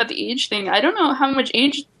talking about the age thing, I don't know how much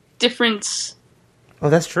age difference Oh,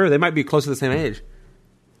 that's true. They might be close to the same age.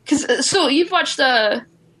 So you've watched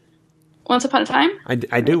Once Upon a Time?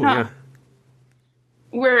 I do, yeah.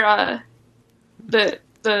 Where the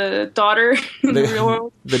daughter in the real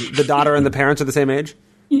world, the daughter and the parents are the same age.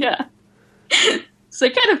 Yeah. So I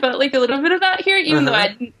kind of felt like a little bit of that here, even though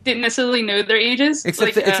I didn't necessarily know their ages.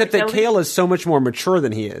 Except that Cale is so much more mature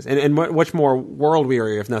than he is, and much more world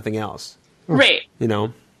weary, if nothing else. Right. You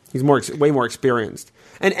know, he's way more experienced.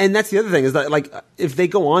 And that's the other thing is that, like, if they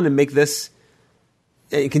go on and make this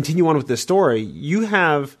continue on with this story, you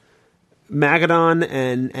have Magadon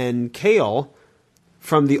and Cale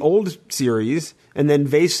from the old series, and then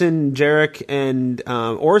Vaesen, Jarek, and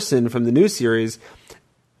Orson from the new series,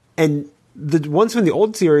 and the ones from the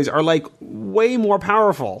old series are like way more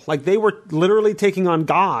powerful. Like they were literally taking on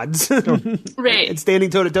gods, right, and standing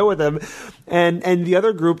toe to toe with them. And the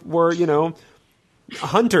other group were, you know,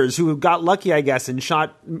 hunters who got lucky, I guess, and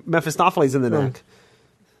shot Mephistopheles in the neck.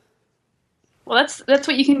 Well, that's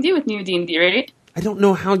what you can do with new D&D, right? I don't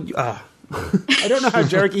know how. I don't know how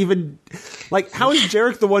Jarek even, like, how is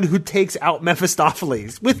Jarek the one who takes out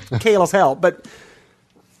Mephistopheles with Cale's help? But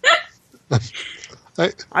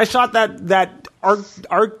I shot that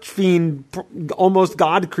archfiend, almost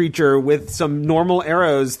god creature with some normal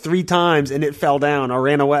arrows 3 times, and it fell down or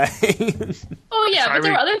ran away. Oh yeah, but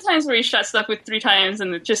there were other times where he shot stuff with 3 times,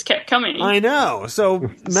 and it just kept coming. I know. So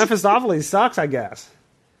Mephistopheles sucks, I guess.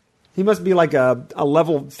 He must be like a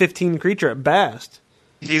level 15 creature at best.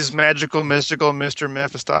 He's magical, mystical Mr.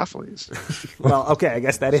 Mephistopheles. Well, okay, I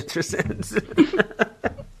guess that answers sense.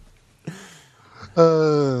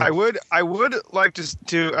 I would like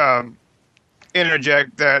to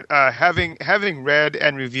interject that having read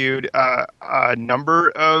and reviewed a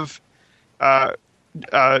number of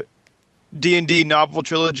D&D novel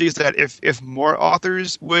trilogies, that if more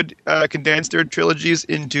authors would condense their trilogies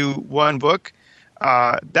into one book,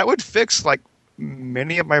 that would fix like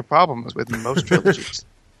many of my problems with most trilogies.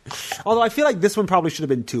 Although I feel like this one probably should have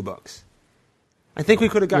been 2 books. I think we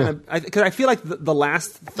could have gotten because I feel like the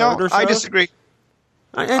last third or so. I disagree.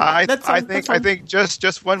 I think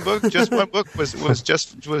just one book was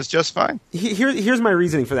just fine. Here's my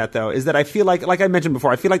reasoning for that, though, is that I feel like I mentioned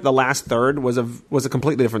before, I feel like the last third was a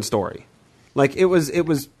completely different story. Like it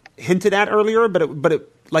was hinted at earlier, but it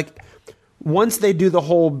like once they do the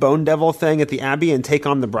whole Bone Devil thing at the Abbey and take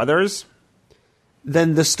on the brothers,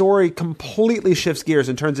 then the story completely shifts gears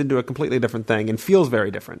and turns into a completely different thing and feels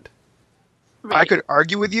very different. Right. I could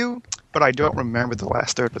argue with you, but I don't remember the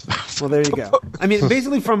last third of the Well, there you go. I mean,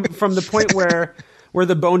 basically from the point where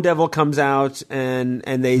the Bone Devil comes out and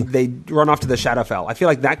they run off to the Shadowfell, I feel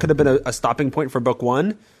like that could have been a stopping point for book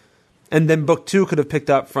 1. And then book 2 could have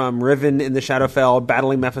picked up from Riven in the Shadowfell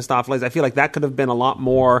battling Mephistopheles. I feel like that could have been a lot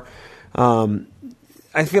more...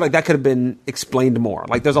 I feel like that could have been explained more.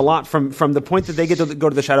 Like there's a lot from the point that they get to go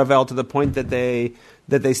to the Shadowfell to the point that they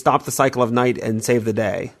stop the cycle of night and save the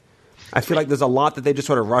day. I feel like there's a lot that they just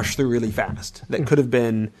sort of rush through really fast that could have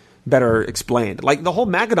been better explained. Like the whole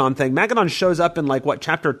Magadon thing. Magadon shows up in like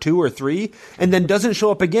chapter 2 or 3, and then doesn't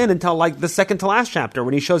show up again until like the second to last chapter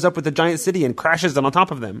when he shows up with the giant city and crashes on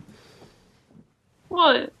top of them.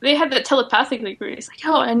 Well, they had that telepathically where he's like,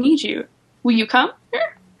 "Oh, I need you. Will you come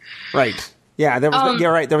here?" Right. Yeah. There was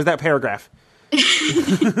right. There was that paragraph. Well,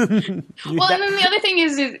 and then the other thing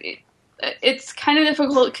is it's kind of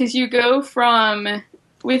difficult because you go from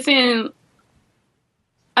within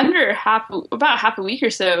about half a week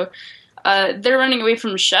or so, they're running away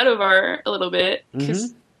from Shadowvar a little bit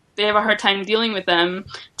because they have a hard time dealing with them,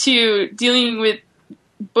 to dealing with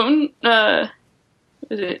Bone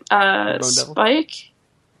Spike?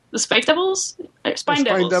 The Spike Devils? Spine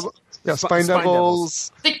Devils. Spine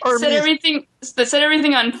Devils. They set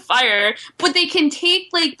everything on fire, but they can take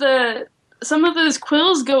like some of those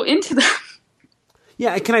quills go into them.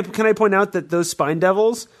 Yeah, can I point out that those Spine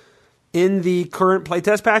Devils in the current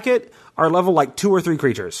playtest packet are level like 2 or 3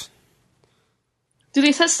 creatures. Do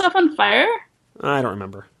they set stuff on fire? I don't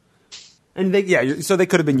remember. And so they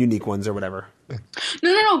could have been unique ones or whatever.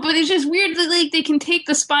 No, but it's just weird that like they can take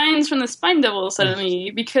the spines from the Spine Devils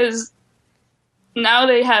suddenly because now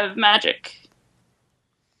they have magic.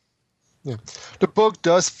 Yeah, the book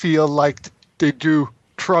does feel like they do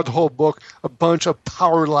throughout the whole book a bunch of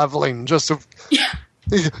power leveling just to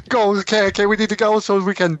go. Okay, we need to go so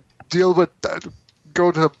we can deal with that.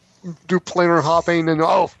 Go to do planar hopping and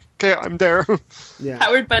okay, I'm there. Yeah,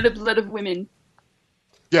 powered by the blood of women.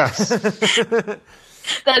 Yes.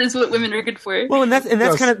 That is what women are good for. Well, and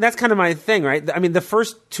that's kind of my thing, right? I mean, the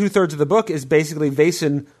first 2/3 of the book is basically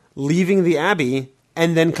Vaesen leaving the Abbey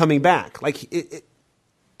and then coming back. Like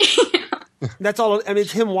That's all. I mean,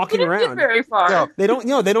 it's him walking They didn't get around. very far. No. They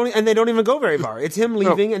don't even go very far. It's him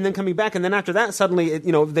leaving and then coming back, and then after that, suddenly,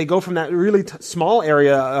 they go from that really small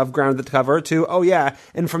area of ground to cover to,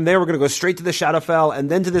 and from there we're going to go straight to the Shadowfell, and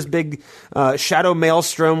then to this big shadow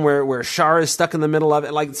maelstrom where Shar is stuck in the middle of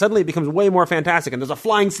it. Like, suddenly it becomes way more fantastic, and there's a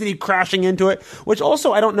flying city crashing into it, which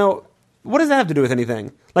also, I don't know, what does that have to do with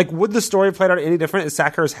anything? Like, would the story have played out any different if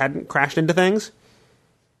Sackers hadn't crashed into things?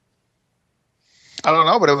 I don't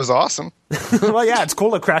know, but it was awesome. Well, yeah, it's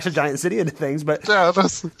cool to crash a giant city into things, but Yeah,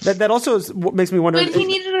 that's that also is what makes me wonder. But he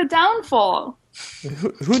needed a downfall.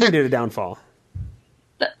 Who needed a downfall?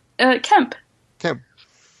 Kemp. Kim.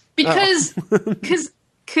 Because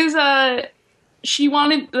the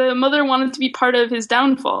mother wanted to be part of his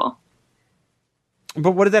downfall.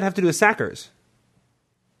 But what did that have to do with Sackers?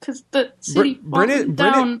 Because the city went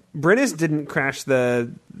down. Brynnis didn't crash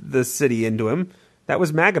the city into him. That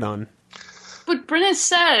was Magadon. But Brynnis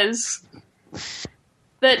says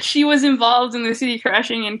that she was involved in the city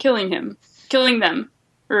crashing and killing them,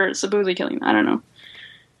 or supposedly killing them. I don't know.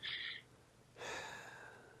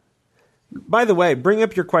 By the way, bring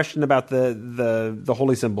up your question about the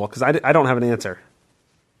holy symbol, because I don't have an answer.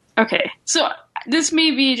 Okay, so this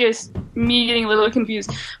may be just me getting a little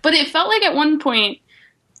confused, but it felt like at one point,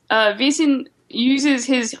 Vaesen uses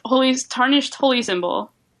his tarnished holy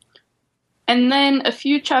symbol. And then a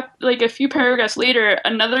few paragraphs later,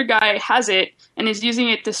 another guy has it and is using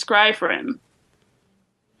it to scry for him.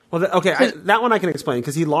 Well, that one I can explain,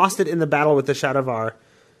 because he lost it in the battle with the Shadowvar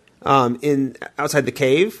outside the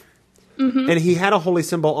cave. Mm-hmm. And he had a holy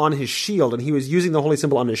symbol on his shield, and he was using the holy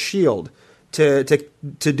symbol on his shield to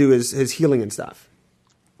do his healing and stuff.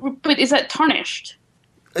 But is that tarnished?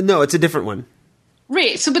 No, it's a different one.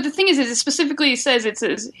 Right. So, but the thing is it specifically says it's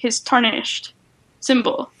his tarnished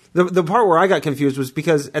symbol. The part where I got confused was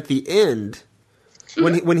because at the end,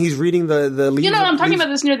 when he's reading the leaves, I'm talking about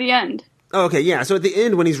this near the end. Oh, okay, yeah. So at the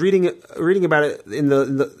end, when he's reading about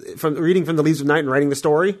it from the Leaves of Night and writing the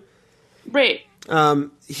story, right?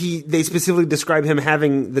 They specifically describe him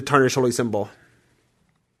having the tarnished holy symbol.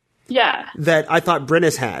 Yeah. That I thought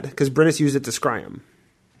Brynnis had, because Brynnis used it to scry him.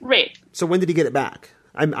 Right. So when did he get it back?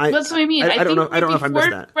 That's what I mean. I don't know. I don't know if I missed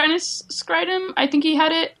that. Brynnis scried him. I think he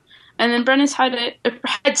had it. And then Brynnis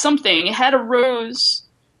had something. It had a rose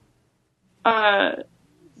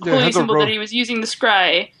holy symbol that he was using to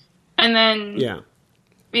scry. And then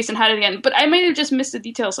Vaesen had it again. But I might have just missed a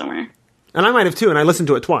detail somewhere. And I might have too, and I listened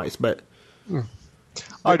to it twice, but...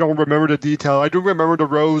 I don't remember the detail. I do remember the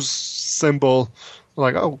rose symbol.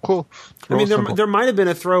 Like, oh, cool. I mean, there might have been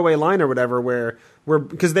a throwaway line or whatever where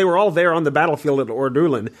because they were all there on the battlefield at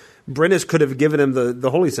Ordulin, Brynnis could have given him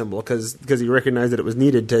the holy symbol because he recognized that it was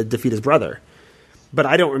needed to defeat his brother. But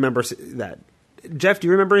I don't remember that. Jeff, do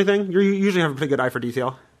you remember anything? You usually have a pretty good eye for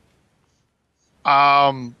detail.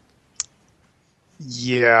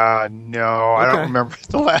 Yeah, no, okay. I don't remember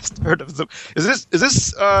the last third of the. Is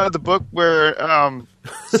this the book where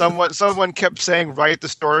someone kept saying write the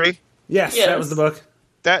story? Yes, that was the book.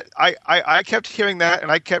 That I kept hearing that,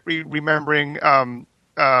 and I kept remembering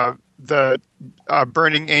the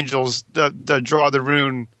Burning Angels, the draw the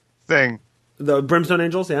rune thing. The Brimstone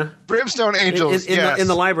Angels, yeah. Brimstone Angels, in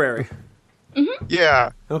the library. Mm-hmm.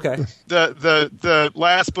 Yeah. Okay. The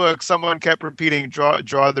last book, someone kept repeating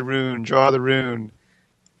draw the rune,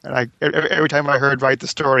 and every time I heard write the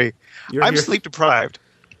story, I'm sleep deprived.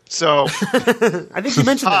 So I think you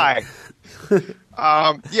mentioned that.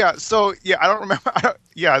 Yeah. So yeah, I don't remember.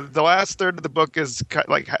 The last third of the book is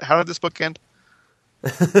like, how did this book end?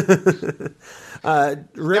 Riven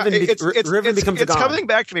becomes a god. It's coming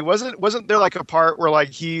back to me. Wasn't there like a part where like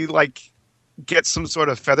he like gets some sort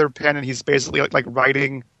of feather pen and he's basically like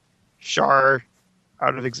writing Shar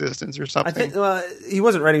out of existence or something? I think he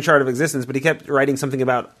wasn't writing Shar out of existence, but he kept writing something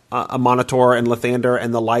about a Monitor and Lathander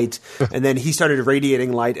and the light, and then he started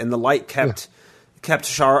radiating light, and the light kept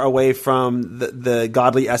Shar away from the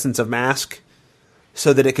godly essence of Mask,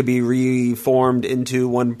 so that it could be reformed into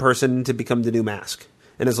one person to become the new Mask.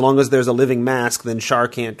 And as long as there's a living Mask, then Shar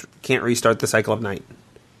can't restart the cycle of night.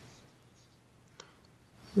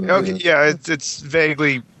 Okay, yeah, it's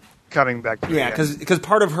vaguely coming back to me. Yeah, because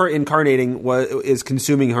part of her incarnating is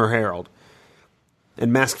consuming her herald,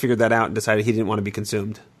 and Mask figured that out and decided he didn't want to be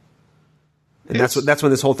consumed. And that's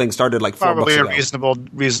when this whole thing started, like 4 books ago. Probably a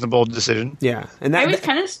reasonable decision. Yeah, and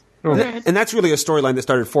that's really a storyline that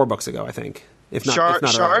started 4 books ago, I think. If not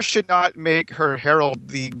Shar should not make her herald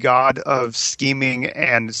the god of scheming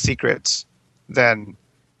and secrets. Then,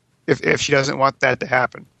 if she doesn't want that to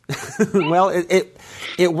happen. Well,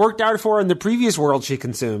 it worked out for her in the previous world she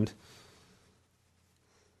consumed.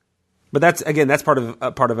 But that's part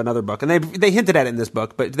of another book, and they hinted at it in this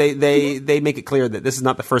book, but they make it clear that this is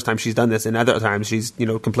not the first time she's done this. And other times she's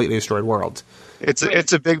completely destroyed worlds. It's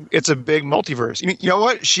a big multiverse. You know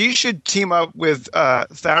what? She should team up with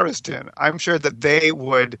Tharistan. I'm sure that they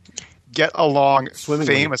would get along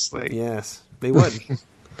famously. Yes, they would.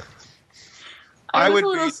 I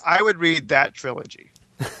would read that trilogy.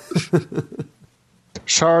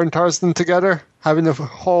 Shar and Tarzan together, having a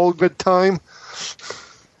whole good time.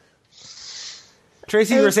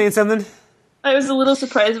 Tracy, you were saying something? I was a little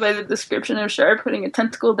surprised by the description of Shar putting a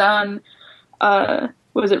tentacle down,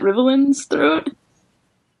 was it Rivelin's throat?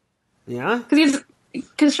 Yeah?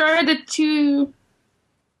 Because Shar had the two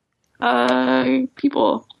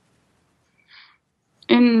people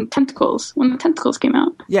in tentacles, when the tentacles came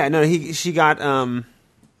out. Yeah, no, she got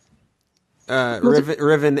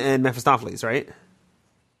Riven and Mephistopheles, right?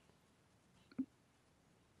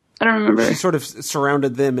 I don't remember. She sort of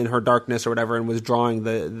surrounded them in her darkness or whatever and was drawing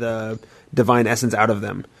the divine essence out of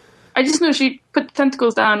them. I just know she put the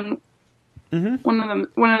tentacles down one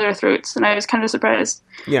of their throats, and I was kind of surprised.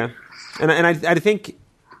 Yeah. And I think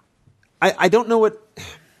I don't know what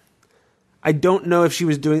I don't know if she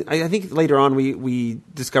was doing. I think later on we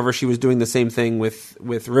discover she was doing the same thing with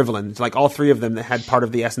Rivelin. It's like all three of them that had part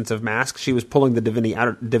of the essence of Mask. She was pulling the divinity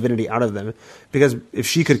out of them, because if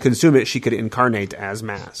she could consume it, she could incarnate as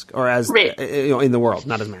Mask, or as in the world,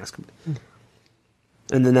 not as Mask.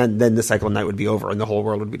 And then the cycle of night would be over, and the whole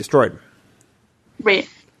world would be destroyed. Right.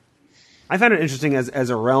 I found it interesting as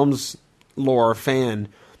a Realms lore fan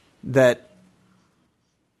that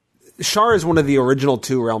Shar is one of the original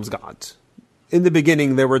two Realms gods. In the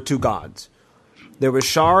beginning, there were two gods. There was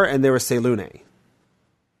Shar and there was Selûne.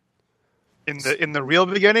 In the real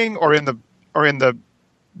beginning, or in the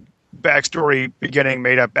backstory beginning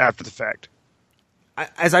made up after the fact?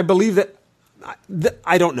 As I believe that,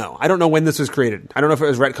 I don't know. I don't know when this was created. I don't know if it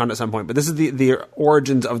was retconned at some point, but this is the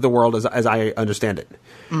origins of the world as I understand it.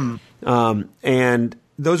 And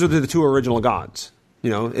those are the two original gods.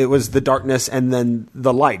 It was the darkness and then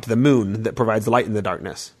the light, the moon, that provides the light in the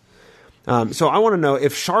darkness. So I want to know,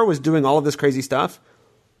 if Shar was doing all of this crazy stuff,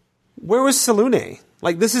 where was Selûne?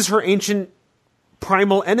 Like, this is her ancient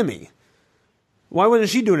primal enemy. Why wasn't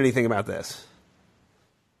she doing anything about this?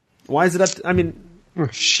 Why is it up to,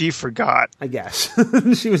 she forgot. I guess.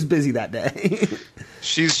 She was busy that day.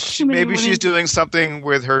 She's doing something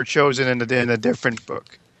with her chosen in a different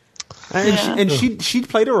book. And she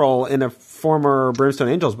played a role in a former Brimstone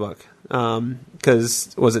Angels book.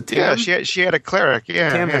 Because was it Tam? Yeah, she had a cleric. Yeah,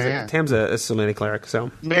 Tam's a Selûne cleric.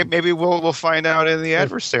 So maybe we'll find out in the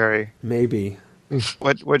adversary. Maybe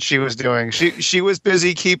what she was doing. She was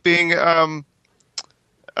busy keeping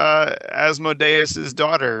Asmodeus's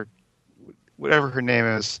daughter, whatever her name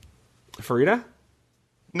is. Farida?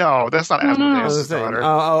 No, that's not Asmodeus's daughter.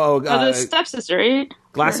 The stepsister, right?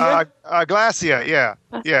 Glacia? Glacia, yeah.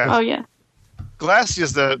 Oh, yeah. Glacia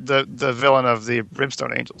is the villain of the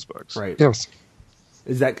Brimstone Angels books. Right. Yes.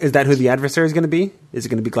 Is that who the adversary is going to be? Is it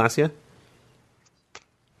going to be Glacia?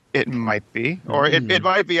 It might be. Or it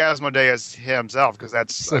might be Asmodeus himself, because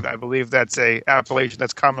I believe that's a appellation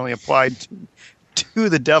that's commonly applied to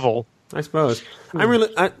the devil. I suppose.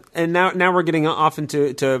 And now we're getting off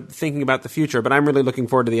into thinking about the future, but I'm really looking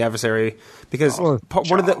forward to the adversary, because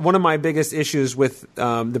one of my biggest issues with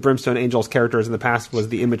the Brimstone Angels characters in the past was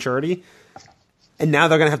the immaturity, and now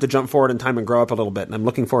they're going to have to jump forward in time and grow up a little bit, and I'm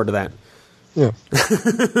looking forward to that. Yeah.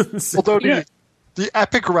 Although the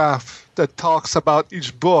epigraph that talks about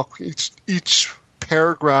each book, each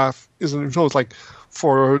paragraph is like,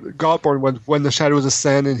 for Godborn, when the shadows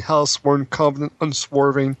ascend and Hellsworn covenant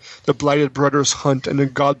unswerving, the blighted brothers hunt, and the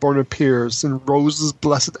Godborn appears, and Rose's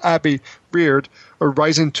blessed abbey reared,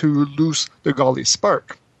 arising to loose the Golly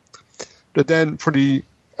spark. But then for the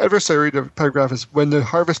adversary, the paragraph is, when the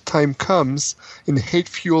harvest time comes, in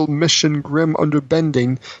hate-fueled mission grim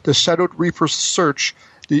underbending, the shadowed reapers search,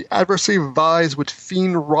 the adversary vies with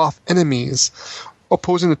fiend-wroth enemies,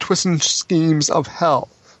 opposing the twisting schemes of hell.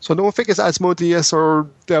 So I don't think it's Asmodeus or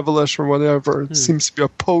devilish or whatever. It seems to be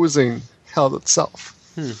opposing hell itself.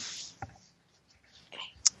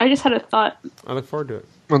 I just had a thought. I look forward to it.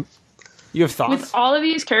 You have thoughts? With all of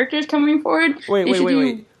these characters coming forward...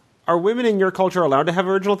 Wait. Are women in your culture allowed to have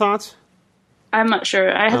original thoughts? I'm not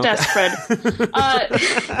sure. I have to ask Fred.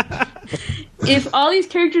 If all these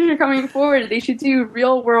characters are coming forward, they should do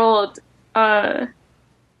real-world... Forgotten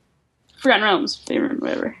Realms, favorite,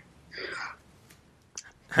 whatever.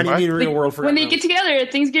 How do you mean real world? When they get together,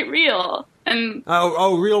 things get real. And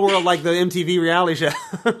Real World, like the MTV reality show.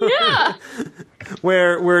 yeah.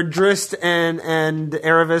 Where Drist and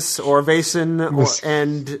Erebus or Vaesen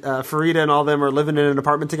and Farida and all them are living in an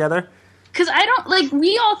apartment together. Because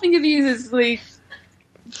we all think of these as, like,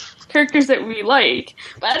 characters that we like,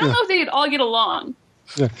 but I don't know if they'd all get along.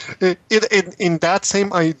 Yeah. In that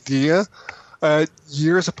same idea,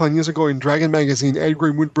 years upon years ago in Dragon Magazine, Ed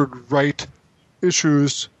Green would write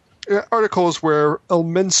articles where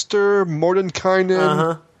Elminster,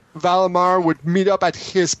 Mordenkainen, Valimar would meet up at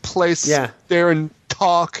his place there and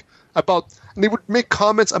talk about, and they would make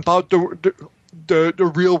comments about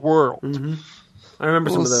the real world. Mm-hmm. I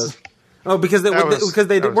remember some of those. Oh, because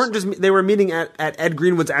they were meeting at Ed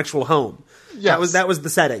Greenwood's actual home. Yes. That was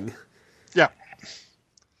the setting. Yeah.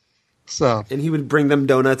 So, and he would bring them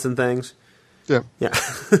donuts and things. Yeah. Yeah.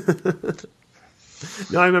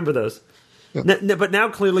 No, I remember those. Yeah. But now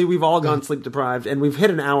clearly we've all gone sleep deprived, and we've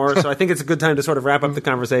hit an hour, so I think it's a good time to sort of wrap up the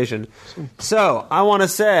conversation. So I want to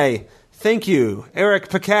say thank you, Eric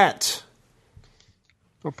Paquette.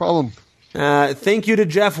 No problem. Thank you to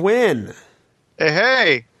Jeff Wynne.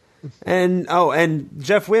 Hey. And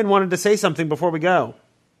Jeff Wynne wanted to say something before we go.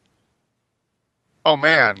 Oh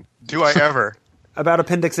man, do I ever? About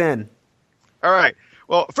Appendix N. All right.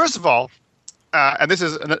 Well, first of all, and this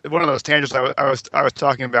is one of those tangents I was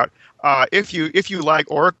talking about. If you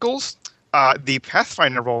like oracles, the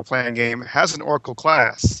Pathfinder role-playing game has an oracle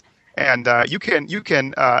class, and you can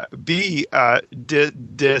be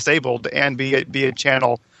disabled and be a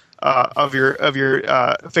channel of your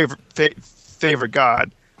favorite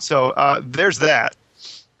god. So there's that.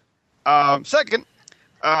 Second,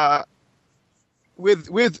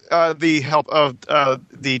 with the help of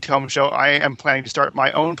the Tome Show, I am planning to start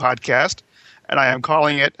my own podcast, and I am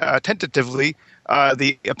calling it tentatively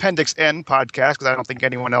the Appendix N podcast, because I don't think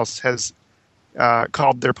anyone else has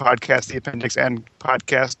called their podcast the Appendix N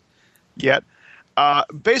podcast yet.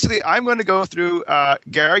 Basically, I'm going to go through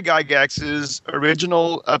Gary Gygax's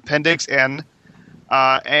original Appendix N,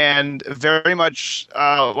 and very much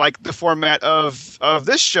like the format of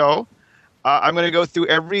this show, I'm going to go through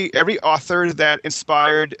every author that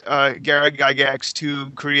inspired Gary Gygax to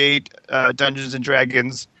create Dungeons and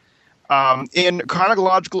Dragons in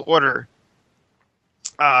chronological order.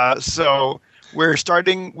 So we're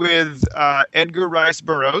starting with Edgar Rice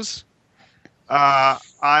Burroughs.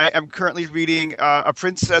 I am currently reading A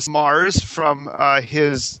Princess Mars from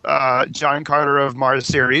his John Carter of Mars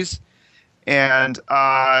series. And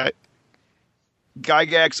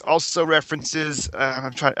Gygax also references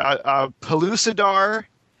Pellucidar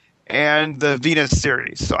and the Venus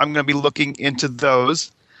series. So I'm going to be looking into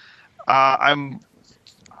those. Right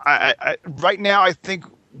now, I think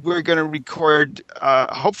we're going to record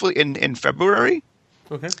hopefully in February.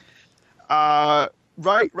 Okay.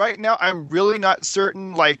 Right now, I'm really not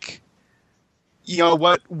certain, what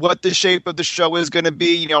the shape of the show is going to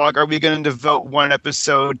be. Are we going to devote one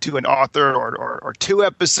episode to an author or two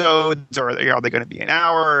episodes, or are they going to be an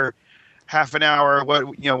hour, half an hour? What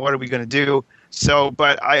are we going to do? So,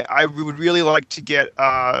 but I would really like to get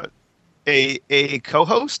a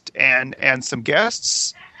co-host and some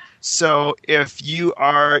guests. So if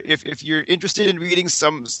you're interested in reading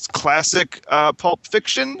some classic pulp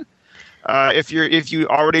fiction, if you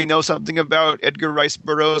already know something about Edgar Rice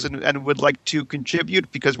Burroughs and would like to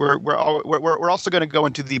contribute, because we're also going to go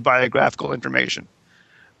into the biographical information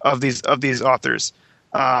of these authors,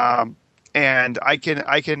 and I can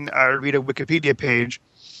read a Wikipedia page,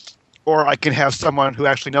 or I can have someone who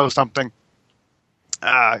actually knows something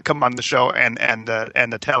come on the show and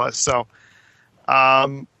tell us. So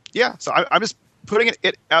so I'm just putting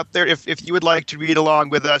it out there. If you would like to read along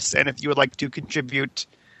with us, and if you would like to contribute,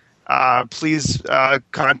 please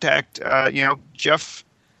contact Jeff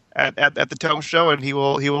at the Tome Show, and he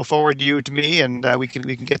will forward you to me, and we can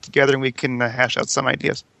get together and we can hash out some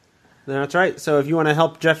ideas. That's right. So if you want to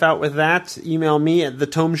help Jeff out with that, email me at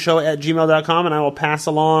thetomeshow@gmail.com, and I will pass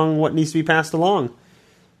along what needs to be passed along.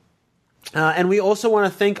 And we also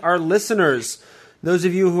want to thank our listeners. Those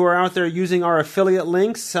of you who are out there using our affiliate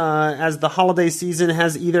links, as the holiday season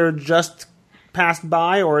has either just passed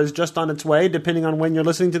by or is just on its way, depending on when you're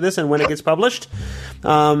listening to this and when it gets published.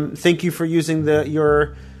 Thank you for using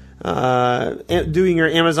doing your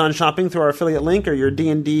Amazon shopping through our affiliate link, or your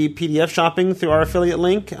D&D PDF shopping through our affiliate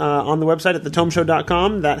link on the website at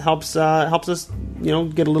thetomeshow.com. That helps us,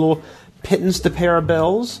 get a little pittance to pay our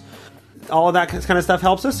bills. All of that kind of stuff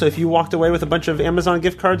helps us. So if you walked away with a bunch of Amazon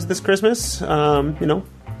gift cards this Christmas,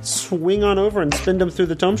 swing on over and spend them through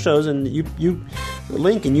the Tome Shows, and you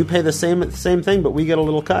link and you pay the same thing, but we get a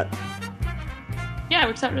little cut. Yeah, it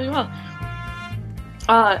works out really well.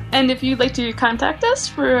 And if you'd like to contact us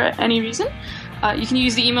for any reason, you can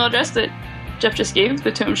use the email address that Jeff just gave,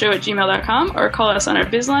 thetomeshow@gmail.com, or call us on our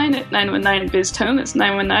biz line at 919-BIZ-TOME. That's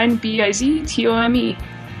 919-BIZ-TOME.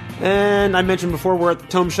 And I mentioned before, we're at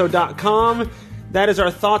thetomeshow.com. That is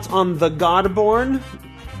our thoughts on The Godborn,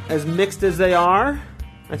 as mixed as they are.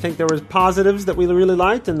 I think there was positives that we really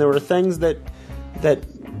liked, and there were things that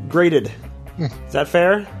grated. Is that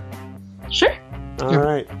fair? Sure. All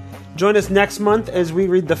right. Join us next month as we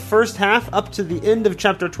read the first half up to the end of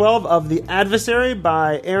Chapter 12 of The Adversary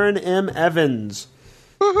by Aaron M. Evans.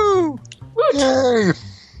 Woohoo! Yay!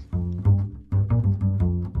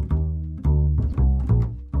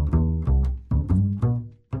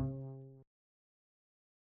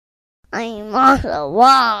 I'm on the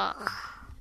wall.